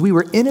like Ruth, as we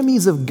were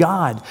enemies of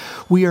God,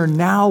 we are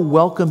now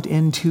welcomed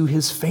into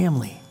his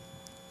family.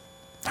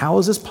 How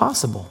is this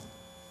possible?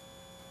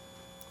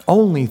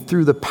 Only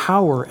through the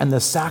power and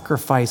the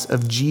sacrifice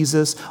of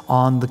Jesus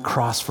on the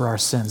cross for our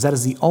sins. That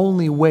is the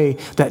only way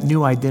that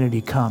new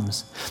identity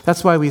comes.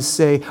 That's why we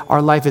say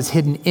our life is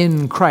hidden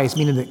in Christ,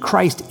 meaning that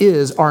Christ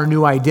is our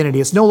new identity.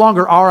 It's no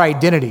longer our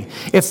identity.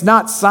 It's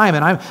not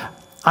Simon.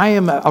 I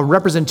am a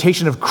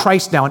representation of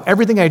Christ now, and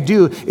everything I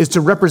do is to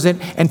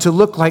represent and to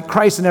look like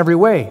Christ in every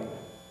way.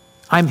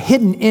 I'm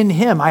hidden in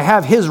him. I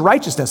have his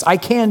righteousness. I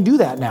can do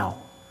that now.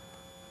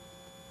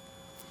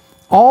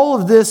 All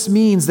of this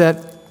means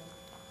that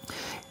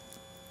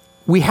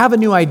we have a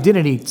new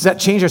identity. Does that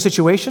change our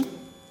situation?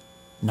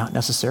 Not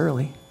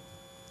necessarily.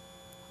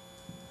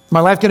 My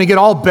life going to get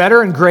all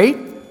better and great?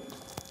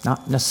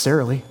 Not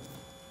necessarily.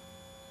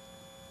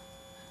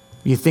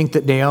 You think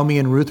that Naomi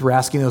and Ruth were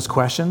asking those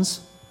questions?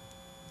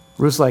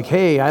 Ruth's like,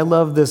 hey, I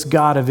love this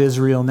God of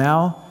Israel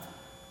now.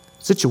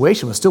 The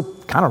situation was still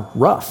kind of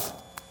rough.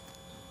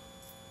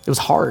 It was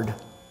hard.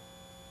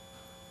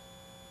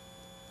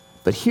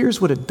 But here's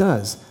what it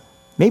does.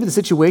 Maybe the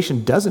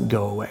situation doesn't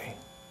go away.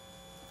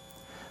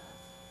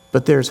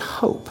 But there's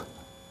hope.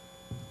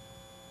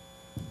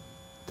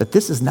 that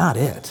this is not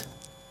it.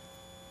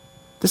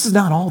 This is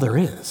not all there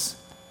is.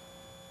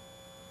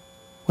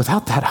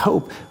 Without that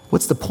hope,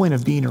 what's the point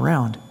of being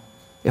around?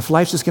 If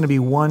life's just going to be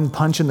one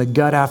punch in the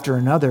gut after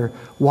another,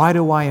 why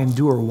do I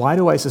endure? Why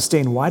do I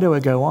sustain? Why do I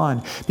go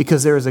on?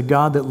 Because there is a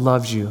God that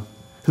loves you,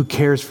 who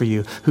cares for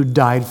you, who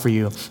died for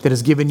you, that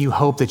has given you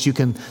hope that you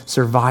can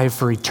survive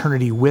for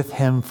eternity with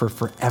him for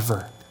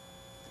forever,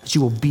 that you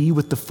will be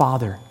with the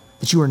Father,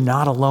 that you are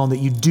not alone, that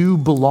you do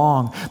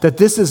belong, that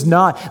this is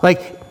not,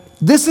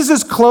 this is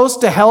as close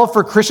to hell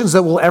for Christians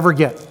that we'll ever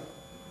get.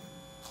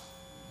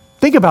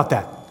 Think about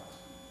that.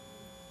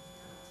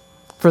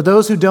 For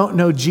those who don't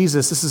know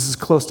Jesus, this is as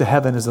close to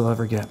heaven as they'll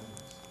ever get.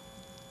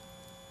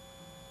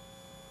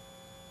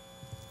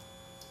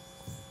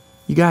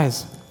 You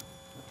guys,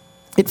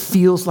 it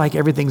feels like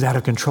everything's out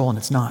of control, and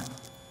it's not.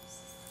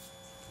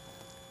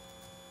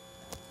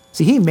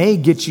 See, he may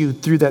get you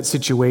through that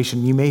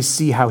situation. You may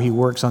see how he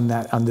works on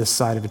this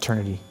side of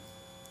eternity.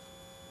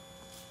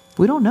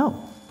 We don't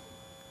know.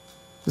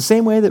 The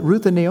same way that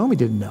Ruth and Naomi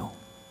didn't know.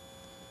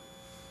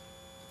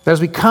 But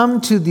as we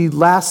come to the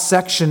last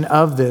section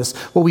of this,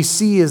 what we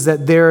see is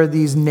that there are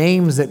these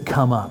names that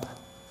come up.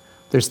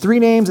 There's 3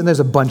 names and there's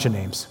a bunch of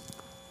names.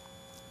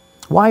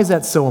 Why is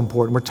that so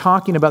important? We're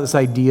talking about this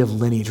idea of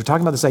lineage. We're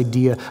talking about this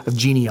idea of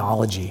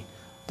genealogy.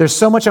 There's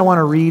so much I want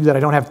to read that I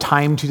don't have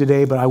time to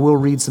today, but I will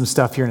read some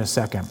stuff here in a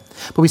second.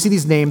 But we see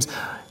these names,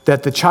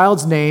 that the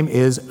child's name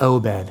is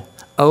Obed.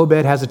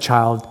 Obed has a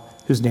child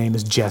whose name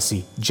is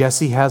Jesse.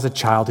 Jesse has a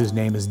child whose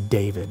name is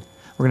David.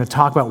 We're going to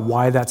talk about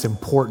why that's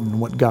important and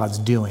what God's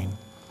doing.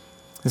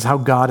 This is how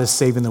God is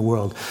saving the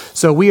world.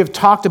 So we have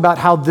talked about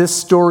how this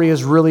story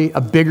is really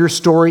a bigger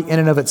story in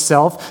and of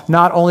itself.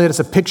 Not only that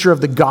it's a picture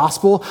of the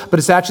gospel, but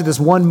it's actually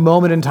this one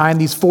moment in time.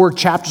 These 4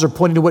 chapters are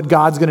pointing to what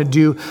God's going to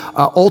do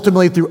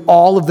ultimately through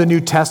all of the New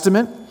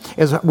Testament,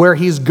 is where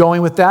he's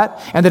going with that,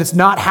 and that it's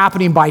not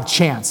happening by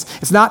chance.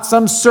 It's not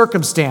some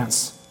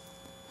circumstance.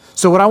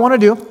 So what I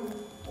want to do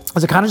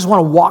is I kind of just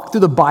want to walk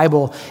through the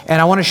Bible,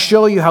 and I want to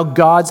show you how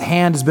God's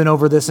hand has been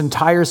over this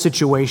entire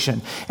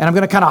situation. And I'm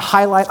going to kind of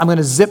highlight, I'm going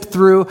to zip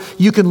through.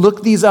 You can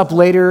look these up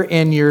later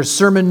in your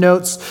sermon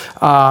notes,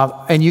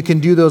 and you can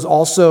do those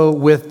also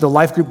with the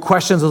life group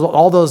questions.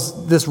 All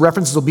this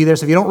references will be there.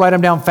 So if you don't write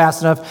them down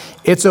fast enough,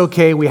 it's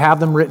okay. We have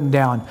them written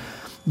down.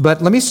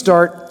 But let me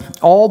start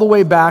all the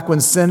way back when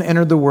sin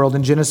entered the world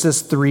in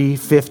Genesis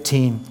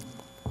 3:15.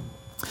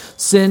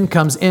 Sin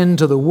comes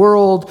into the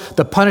world.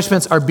 The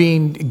punishments are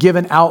being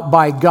given out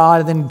by God.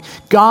 And then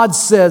God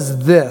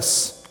says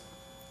this: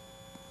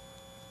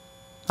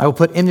 I will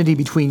put enmity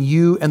between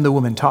you and the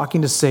woman,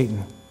 talking to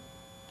Satan.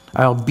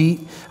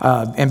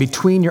 And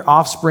between your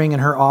offspring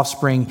and her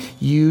offspring,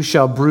 he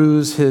shall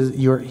bruise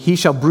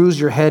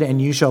your head and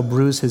you shall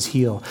bruise his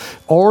heel.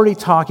 Already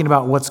talking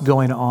about what's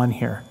going on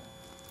here.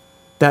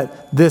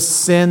 That this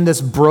sin, this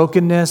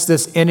brokenness,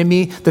 this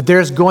enemy, that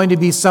there's going to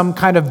be some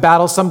kind of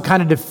battle, some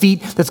kind of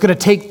defeat that's going to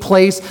take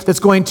place, that's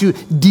going to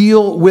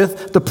deal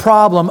with the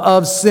problem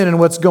of sin and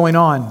what's going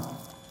on.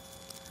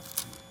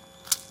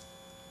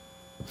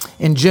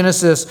 In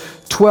Genesis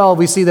 12,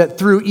 we see that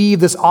through Eve,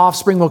 this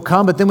offspring will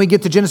come, but then we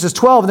get to Genesis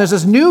 12, and there's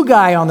this new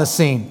guy on the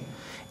scene,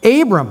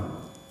 Abram.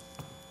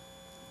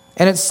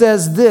 And it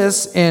says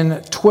this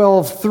in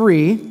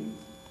 12:3,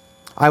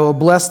 I will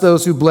bless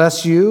those who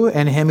bless you,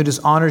 and him who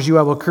dishonors you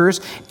I will curse.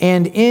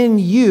 And in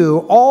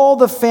you all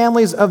the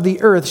families of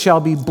the earth shall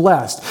be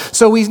blessed.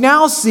 So we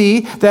now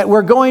see that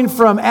we're going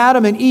from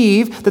Adam and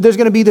Eve, that there's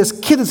going to be this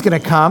kid that's going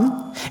to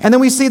come. And then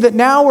we see that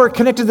now we're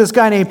connected to this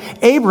guy named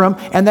Abram,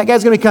 and that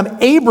guy's going to become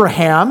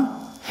Abraham,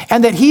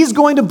 and that he's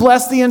going to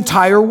bless the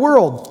entire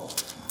world.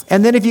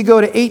 And then if you go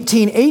to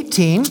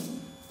 18:18,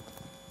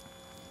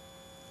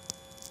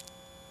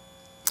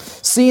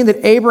 seeing that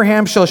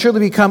Abraham shall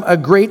surely become a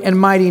great and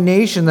mighty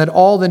nation, that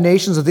all the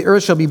nations of the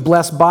earth shall be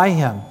blessed by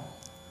him.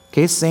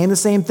 Okay, saying the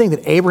same thing,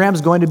 that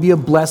Abraham's going to be a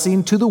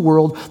blessing to the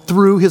world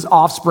through his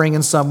offspring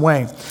in some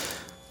way.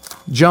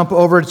 Jump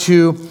over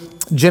to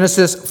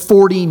Genesis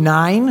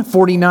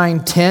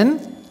 49:10.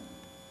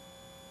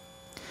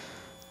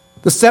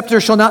 The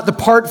scepter shall not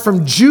depart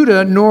from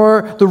Judah,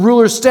 nor the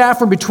ruler's staff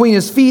from between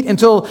his feet,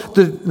 until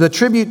the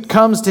tribute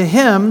comes to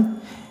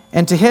him,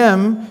 and to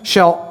him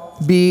shall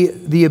be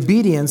the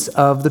obedience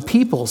of the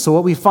people. So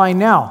what we find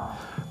now,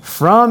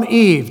 from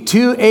Eve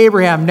to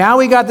Abraham, now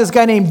we got this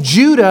guy named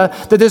Judah,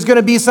 that there's going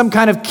to be some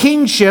kind of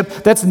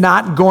kingship that's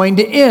not going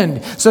to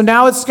end. So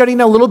now it's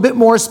getting a little bit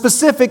more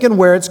specific in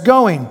where it's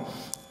going.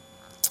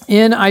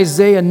 In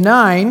Isaiah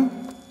 9,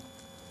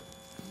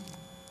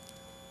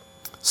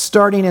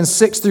 starting in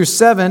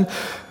 6-7,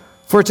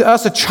 for to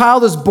us a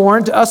child is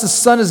born, to us a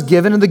son is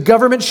given, and the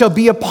government shall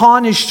be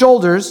upon his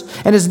shoulders,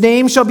 and his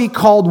name shall be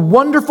called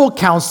Wonderful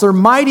Counselor,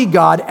 Mighty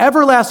God,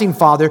 Everlasting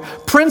Father,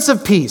 Prince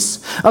of Peace.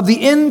 Of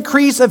the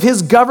increase of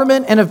his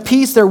government and of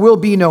peace there will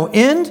be no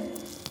end.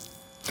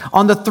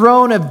 On the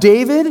throne of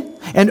David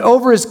and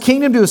over his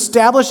kingdom to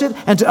establish it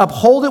and to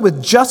uphold it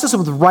with justice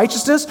and with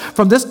righteousness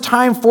from this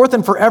time forth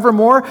and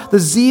forevermore. The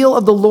zeal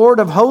of the Lord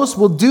of hosts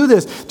will do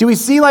this. Do we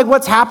see like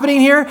what's happening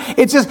here?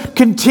 It's just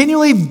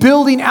continually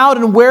building out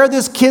and where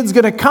this kid's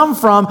going to come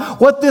from,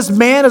 what this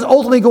man is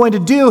ultimately going to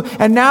do.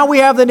 And now we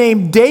have the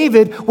name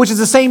David, which is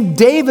the same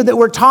David that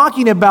we're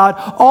talking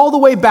about all the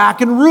way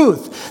back in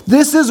Ruth.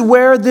 This is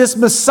where this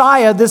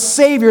Messiah, this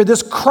Savior,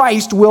 this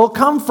Christ will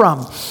come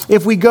from.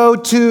 If we go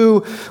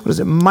to,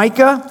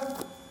 Micah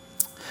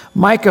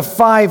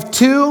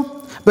 5:2.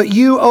 But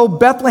you, O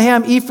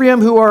Bethlehem, Ephraim,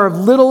 who are of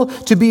little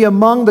to be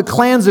among the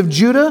clans of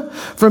Judah,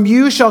 from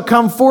you shall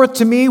come forth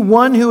to me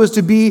one who is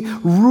to be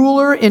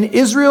ruler in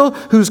Israel,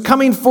 whose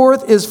coming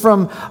forth is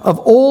from of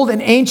old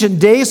and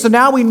ancient days. So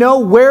now we know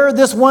where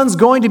this one's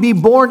going to be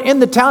born, in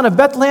the town of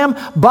Bethlehem.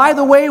 By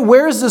the way,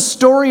 where does the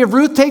story of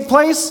Ruth take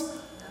place?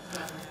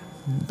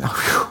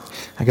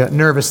 I got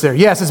nervous there.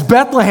 Yes, it's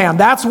Bethlehem.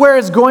 That's where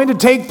it's going to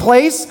take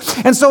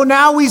place. And so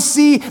now we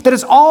see that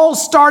it's all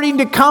starting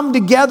to come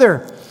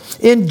together.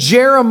 In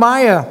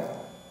Jeremiah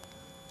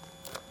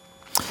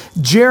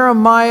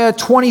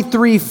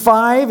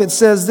 23:5, it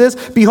says this,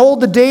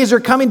 Behold, the days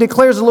are coming,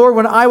 declares the Lord,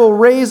 when I will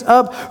raise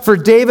up for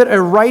David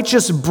a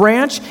righteous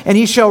branch, and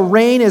he shall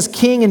reign as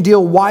king and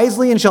deal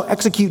wisely and shall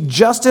execute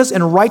justice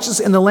and righteousness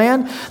in the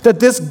land. That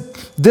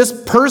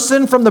this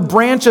person from the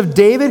branch of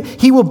David,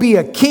 he will be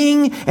a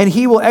king and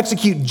he will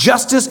execute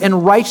justice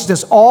and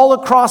righteousness all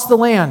across the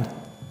land.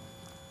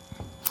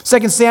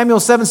 2 Samuel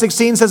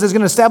 7:16 says he's going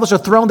to establish a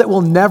throne that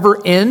will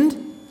never end.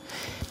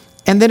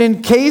 And then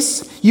in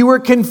case you were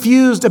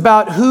confused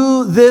about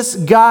who this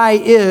guy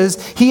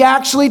is, he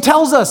actually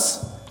tells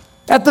us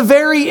at the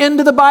very end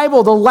of the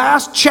Bible, the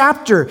last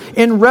chapter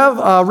in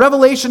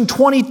Revelation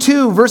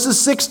 22, verses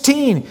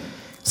 16,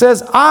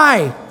 says,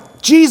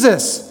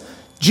 Jesus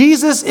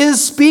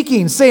is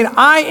speaking, saying,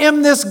 I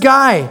am this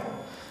guy.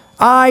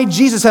 I,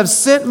 Jesus, have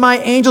sent my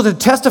angel to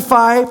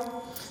testify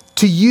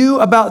to you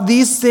about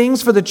these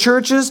things for the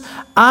churches.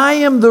 I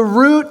am the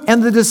root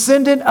and the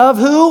descendant of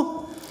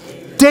who?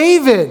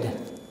 David.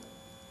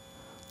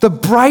 The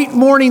bright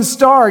morning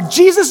star.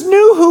 Jesus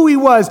knew who he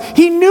was.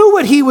 He knew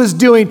what he was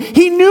doing.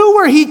 He knew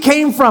where he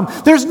came from.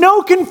 There's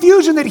no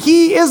confusion that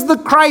he is the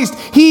Christ.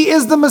 He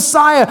is the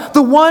Messiah,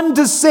 the one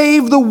to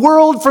save the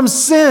world from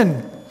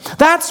sin.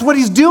 That's what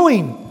he's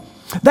doing.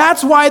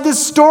 That's why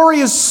this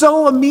story is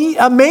so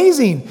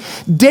amazing.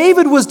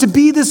 David was to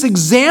be this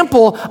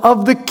example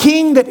of the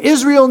king that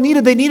Israel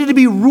needed. They needed to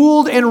be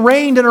ruled and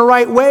reigned in a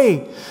right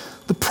way.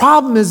 The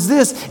problem is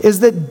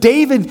that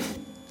David,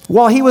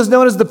 while he was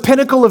known as the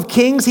pinnacle of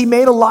kings, he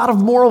made a lot of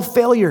moral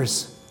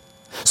failures.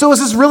 So is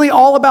this really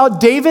all about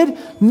David?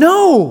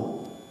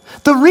 No.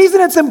 The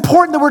reason it's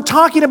important that we're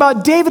talking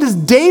about David is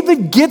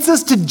David gets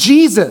us to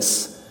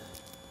Jesus.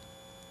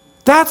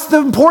 That's the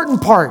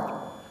important part.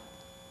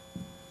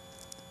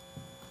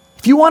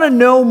 If you want to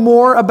know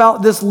more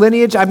about this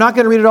lineage, I'm not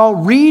going to read it all.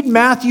 Read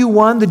Matthew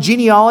 1, the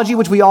genealogy,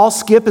 which we all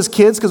skip as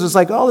kids because it's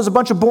like, oh, there's a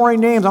bunch of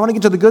boring names. I want to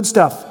get to the good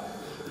stuff.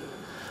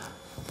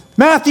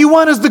 Matthew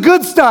 1 is the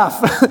good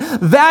stuff.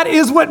 That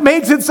is what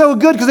makes it so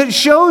good, because it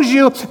shows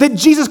you that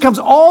Jesus comes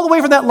all the way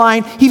from that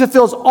line. He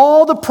fulfills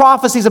all the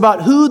prophecies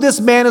about who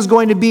this man is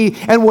going to be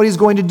and what he's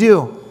going to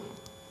do.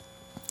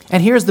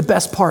 And here's the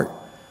best part.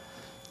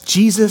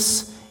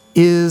 Jesus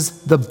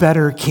is the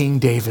better King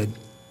David.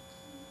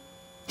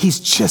 He's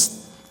just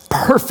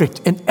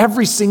perfect in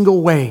every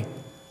single way.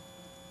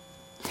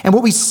 And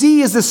what we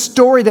see is this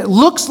story that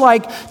looks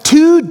like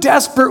two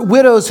desperate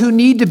widows who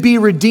need to be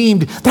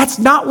redeemed. That's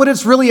not what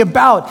it's really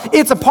about.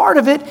 It's a part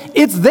of it.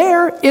 It's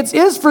there. It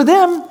is for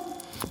them.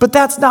 But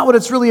that's not what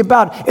it's really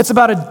about. It's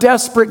about a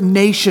desperate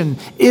nation,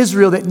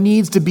 Israel, that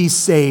needs to be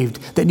saved,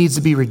 that needs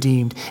to be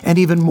redeemed. And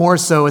even more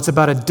so, it's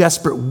about a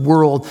desperate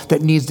world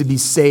that needs to be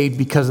saved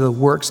because of the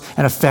works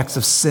and effects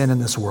of sin in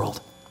this world.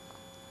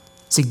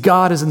 See,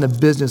 God is in the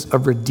business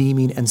of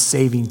redeeming and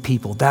saving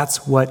people.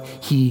 That's what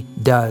he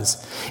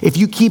does. If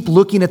you keep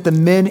looking at the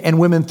men and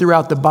women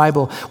throughout the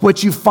Bible,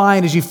 what you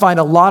find is you find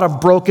a lot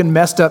of broken,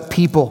 messed up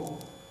people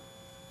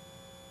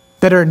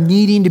that are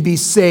needing to be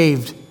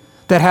saved,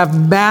 that have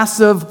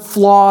massive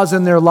flaws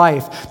in their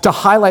life. To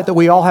highlight that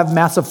we all have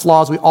massive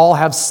flaws, we all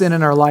have sin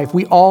in our life.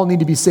 We all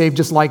need to be saved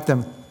just like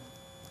them.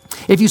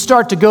 If you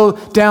start to go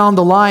down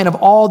the line of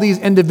all these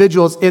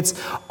individuals,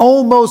 it's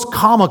almost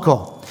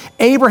comical.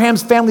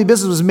 Abraham's family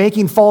business was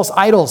making false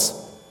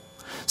idols.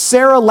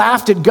 Sarah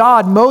laughed at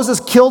God. Moses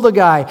killed a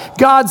guy.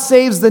 God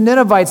saves the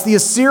Ninevites, the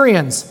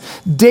Assyrians.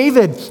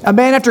 David, a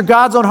man after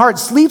God's own heart,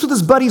 sleeps with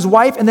his buddy's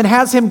wife and then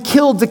has him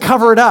killed to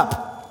cover it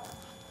up.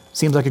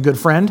 Seems like a good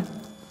friend.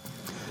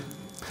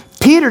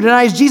 Peter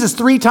denies Jesus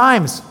 3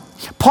 times.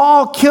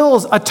 Paul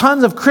kills a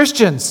ton of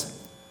Christians.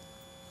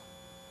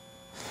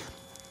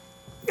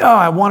 Oh,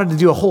 I wanted to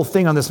do a whole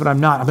thing on this, but I'm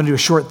not. I'm going to do a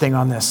short thing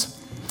on this.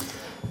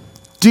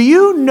 Do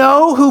you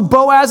know who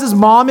Boaz's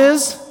mom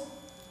is?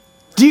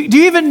 Do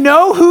you even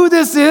know who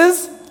this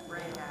is?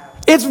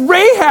 It's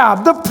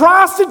Rahab, the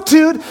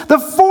prostitute, the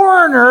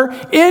foreigner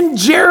in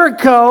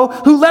Jericho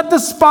who let the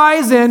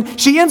spies in.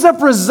 She ends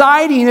up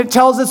residing, it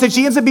tells us that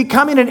she ends up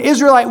becoming an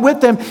Israelite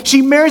with them.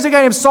 She marries a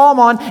guy named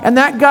Solomon, and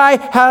that guy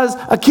has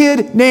a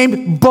kid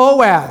named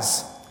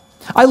Boaz.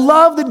 I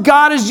love that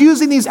God is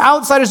using these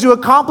outsiders to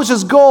accomplish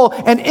his goal,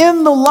 and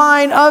in the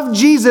line of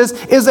Jesus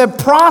is a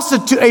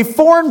prostitute, a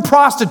foreign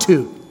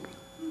prostitute.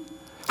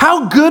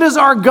 How good is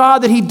our God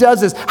that he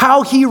does this,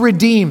 how he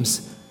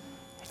redeems.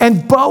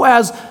 And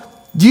Boaz,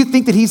 do you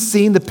think that he's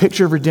seen the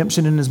picture of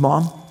redemption in his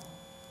mom?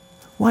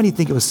 Why do you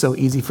think it was so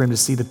easy for him to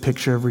see the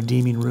picture of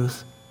redeeming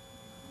Ruth?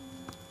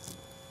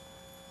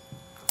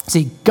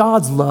 See,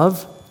 God's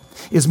love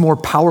is more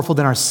powerful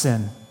than our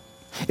sin.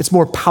 It's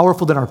more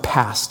powerful than our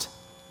past.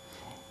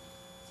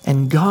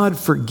 And God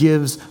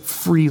forgives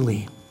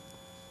freely.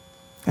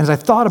 And as I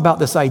thought about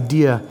this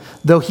idea,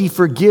 though he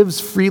forgives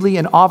freely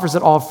and offers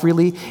it all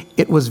freely,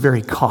 it was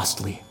very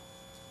costly.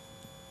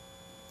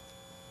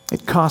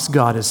 It cost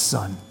God his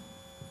son.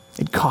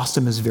 It cost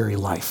him his very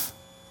life.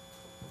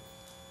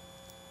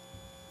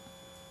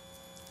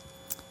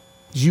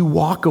 As you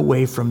walk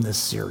away from this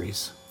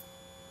series,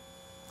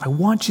 I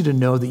want you to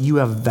know that you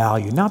have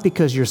value, not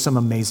because you're some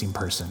amazing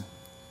person,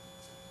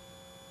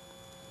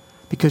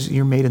 because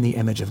you're made in the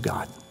image of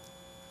God.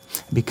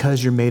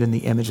 Because you're made in the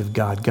image of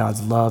God,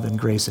 God's love and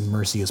grace and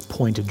mercy is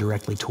pointed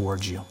directly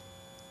towards you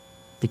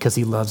because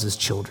he loves his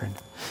children.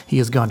 He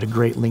has gone to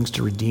great lengths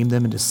to redeem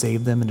them and to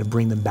save them and to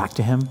bring them back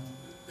to him.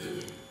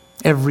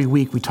 Every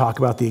week we talk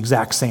about the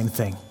exact same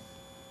thing.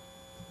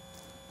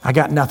 I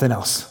got nothing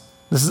else.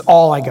 This is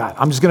all I got.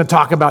 I'm just going to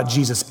talk about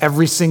Jesus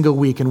every single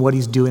week and what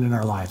he's doing in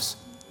our lives.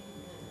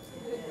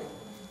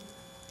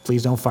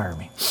 Please don't fire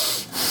me.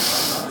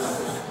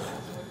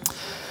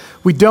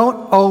 We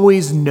don't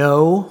always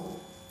know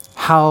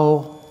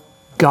how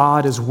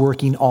God is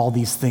working all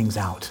these things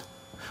out.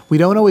 We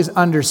don't always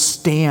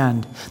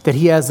understand that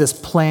he has this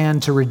plan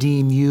to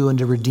redeem you and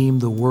to redeem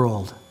the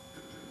world.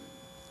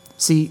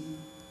 See,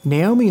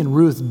 Naomi and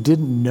Ruth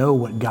didn't know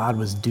what God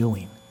was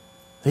doing.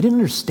 They didn't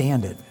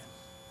understand it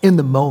in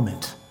the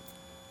moment.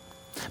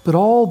 But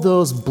all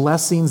those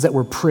blessings that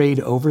were prayed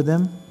over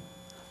them,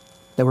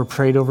 that were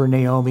prayed over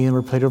Naomi and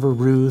were prayed over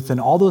Ruth and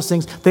all those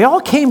things, they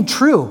all came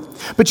true.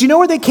 But you know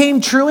where they came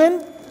true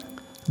in?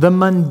 The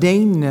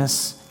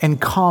mundaneness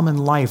and common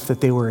life that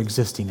they were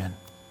existing in.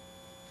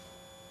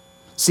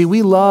 See,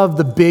 we love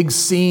the big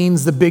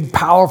scenes, the big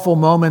powerful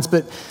moments,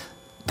 but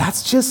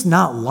that's just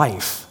not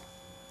life.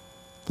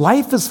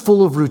 Life is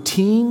full of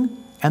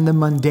routine and the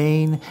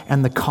mundane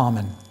and the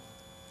common.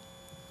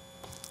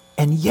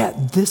 And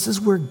yet, this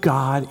is where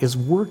God is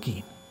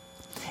working.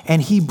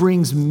 And he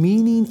brings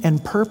meaning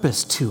and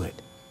purpose to it.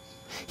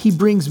 He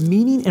brings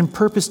meaning and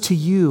purpose to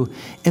you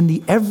in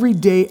the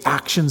everyday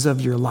actions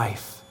of your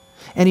life.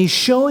 And he's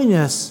showing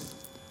us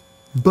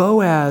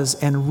Boaz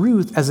and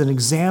Ruth as an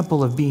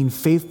example of being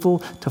faithful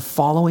to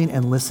following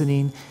and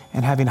listening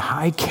and having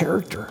high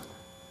character.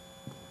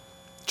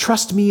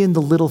 Trust me in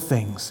the little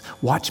things.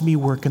 Watch me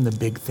work in the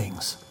big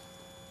things.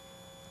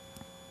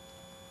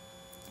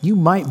 You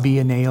might be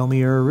a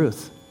Naomi or a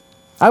Ruth.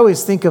 I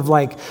always think of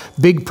like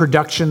big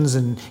productions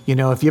and,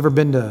 if you've ever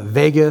been to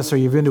Vegas or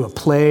you've been to a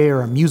play or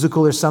a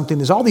musical or something,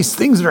 there's all these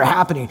things that are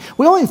happening.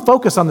 We only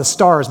focus on the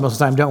stars most of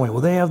the time, don't we?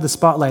 Well, they have the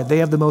spotlight. They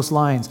have the most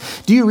lines.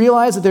 Do you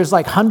realize that there's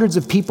like hundreds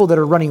of people that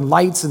are running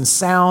lights and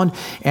sound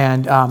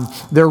and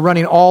they're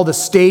running all the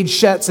stage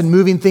sets and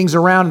moving things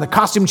around and the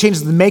costume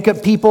changes, the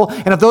makeup people.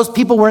 And if those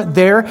people weren't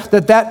there,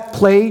 that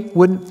play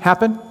wouldn't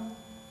happen?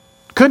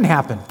 Couldn't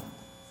happen.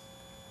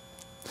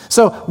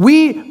 So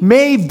we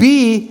may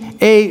be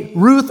a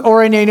Ruth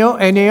or a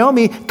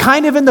Naomi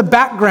kind of in the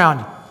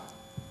background.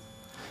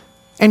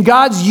 And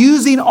God's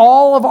using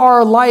all of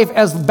our life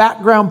as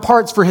background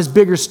parts for his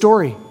bigger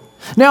story.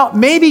 Now,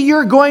 maybe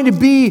you're going to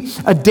be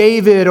a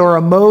David or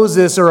a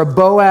Moses or a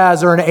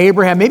Boaz or an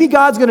Abraham. Maybe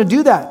God's going to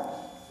do that.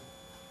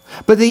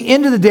 But at the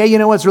end of the day, you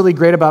know what's really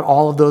great about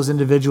all of those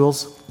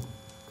individuals?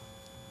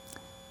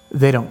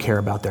 They don't care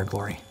about their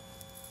glory.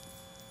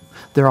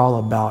 They're all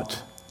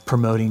about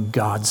promoting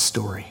God's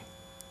story,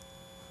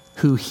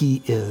 who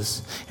he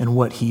is and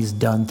what he's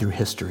done through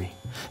history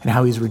and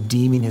how he's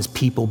redeeming his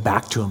people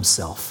back to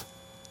himself.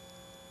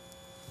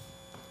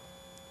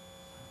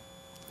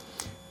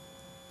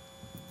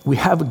 We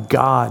have a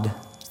God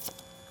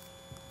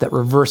that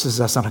reverses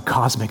us on a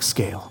cosmic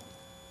scale.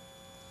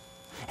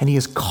 And he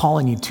is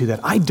calling you to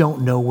that. I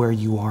don't know where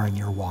you are in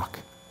your walk.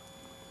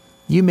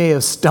 You may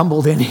have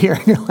stumbled in here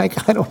and you're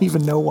like, I don't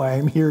even know why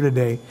I'm here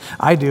today.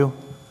 I do.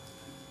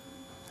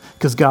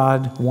 Because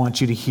God wants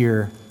you to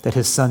hear that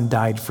his son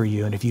died for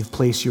you. And if you've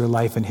placed your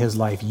life in his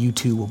life, you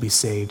too will be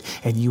saved.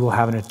 And you will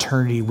have an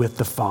eternity with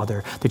the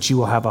Father, that you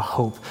will have a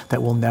hope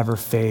that will never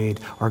fade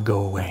or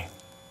go away.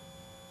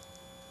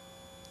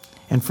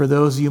 And for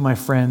those of you, my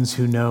friends,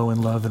 who know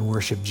and love and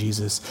worship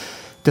Jesus,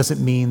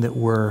 doesn't mean that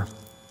we're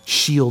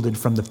shielded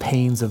from the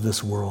pains of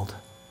this world.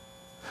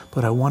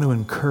 But I want to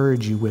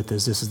encourage you with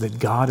this is that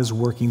God is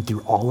working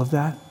through all of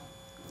that.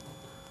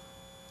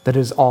 That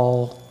is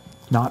all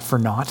not for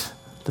naught.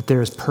 that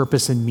there is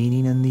purpose and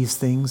meaning in these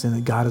things and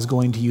that God is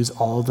going to use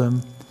all of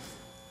them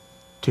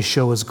to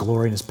show his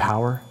glory and his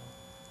power.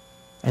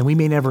 And we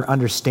may never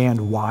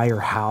understand why or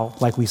how,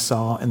 like we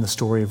saw in the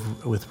story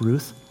with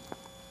Ruth.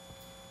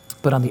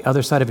 But on the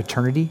other side of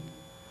eternity,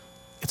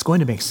 it's going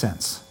to make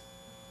sense.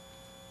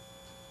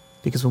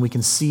 Because when we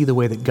can see the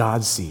way that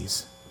God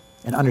sees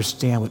and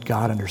understand what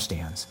God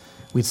understands,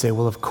 we'd say,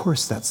 well, of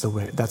course that's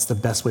the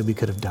best way we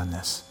could have done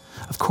this.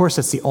 Of course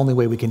that's the only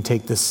way we can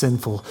take this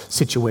sinful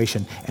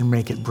situation and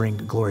make it bring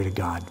glory to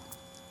God.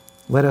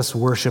 Let us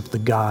worship the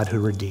God who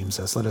redeems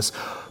us. Let us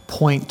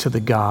point to the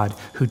God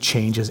who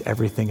changes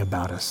everything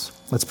about us.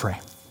 Let's pray.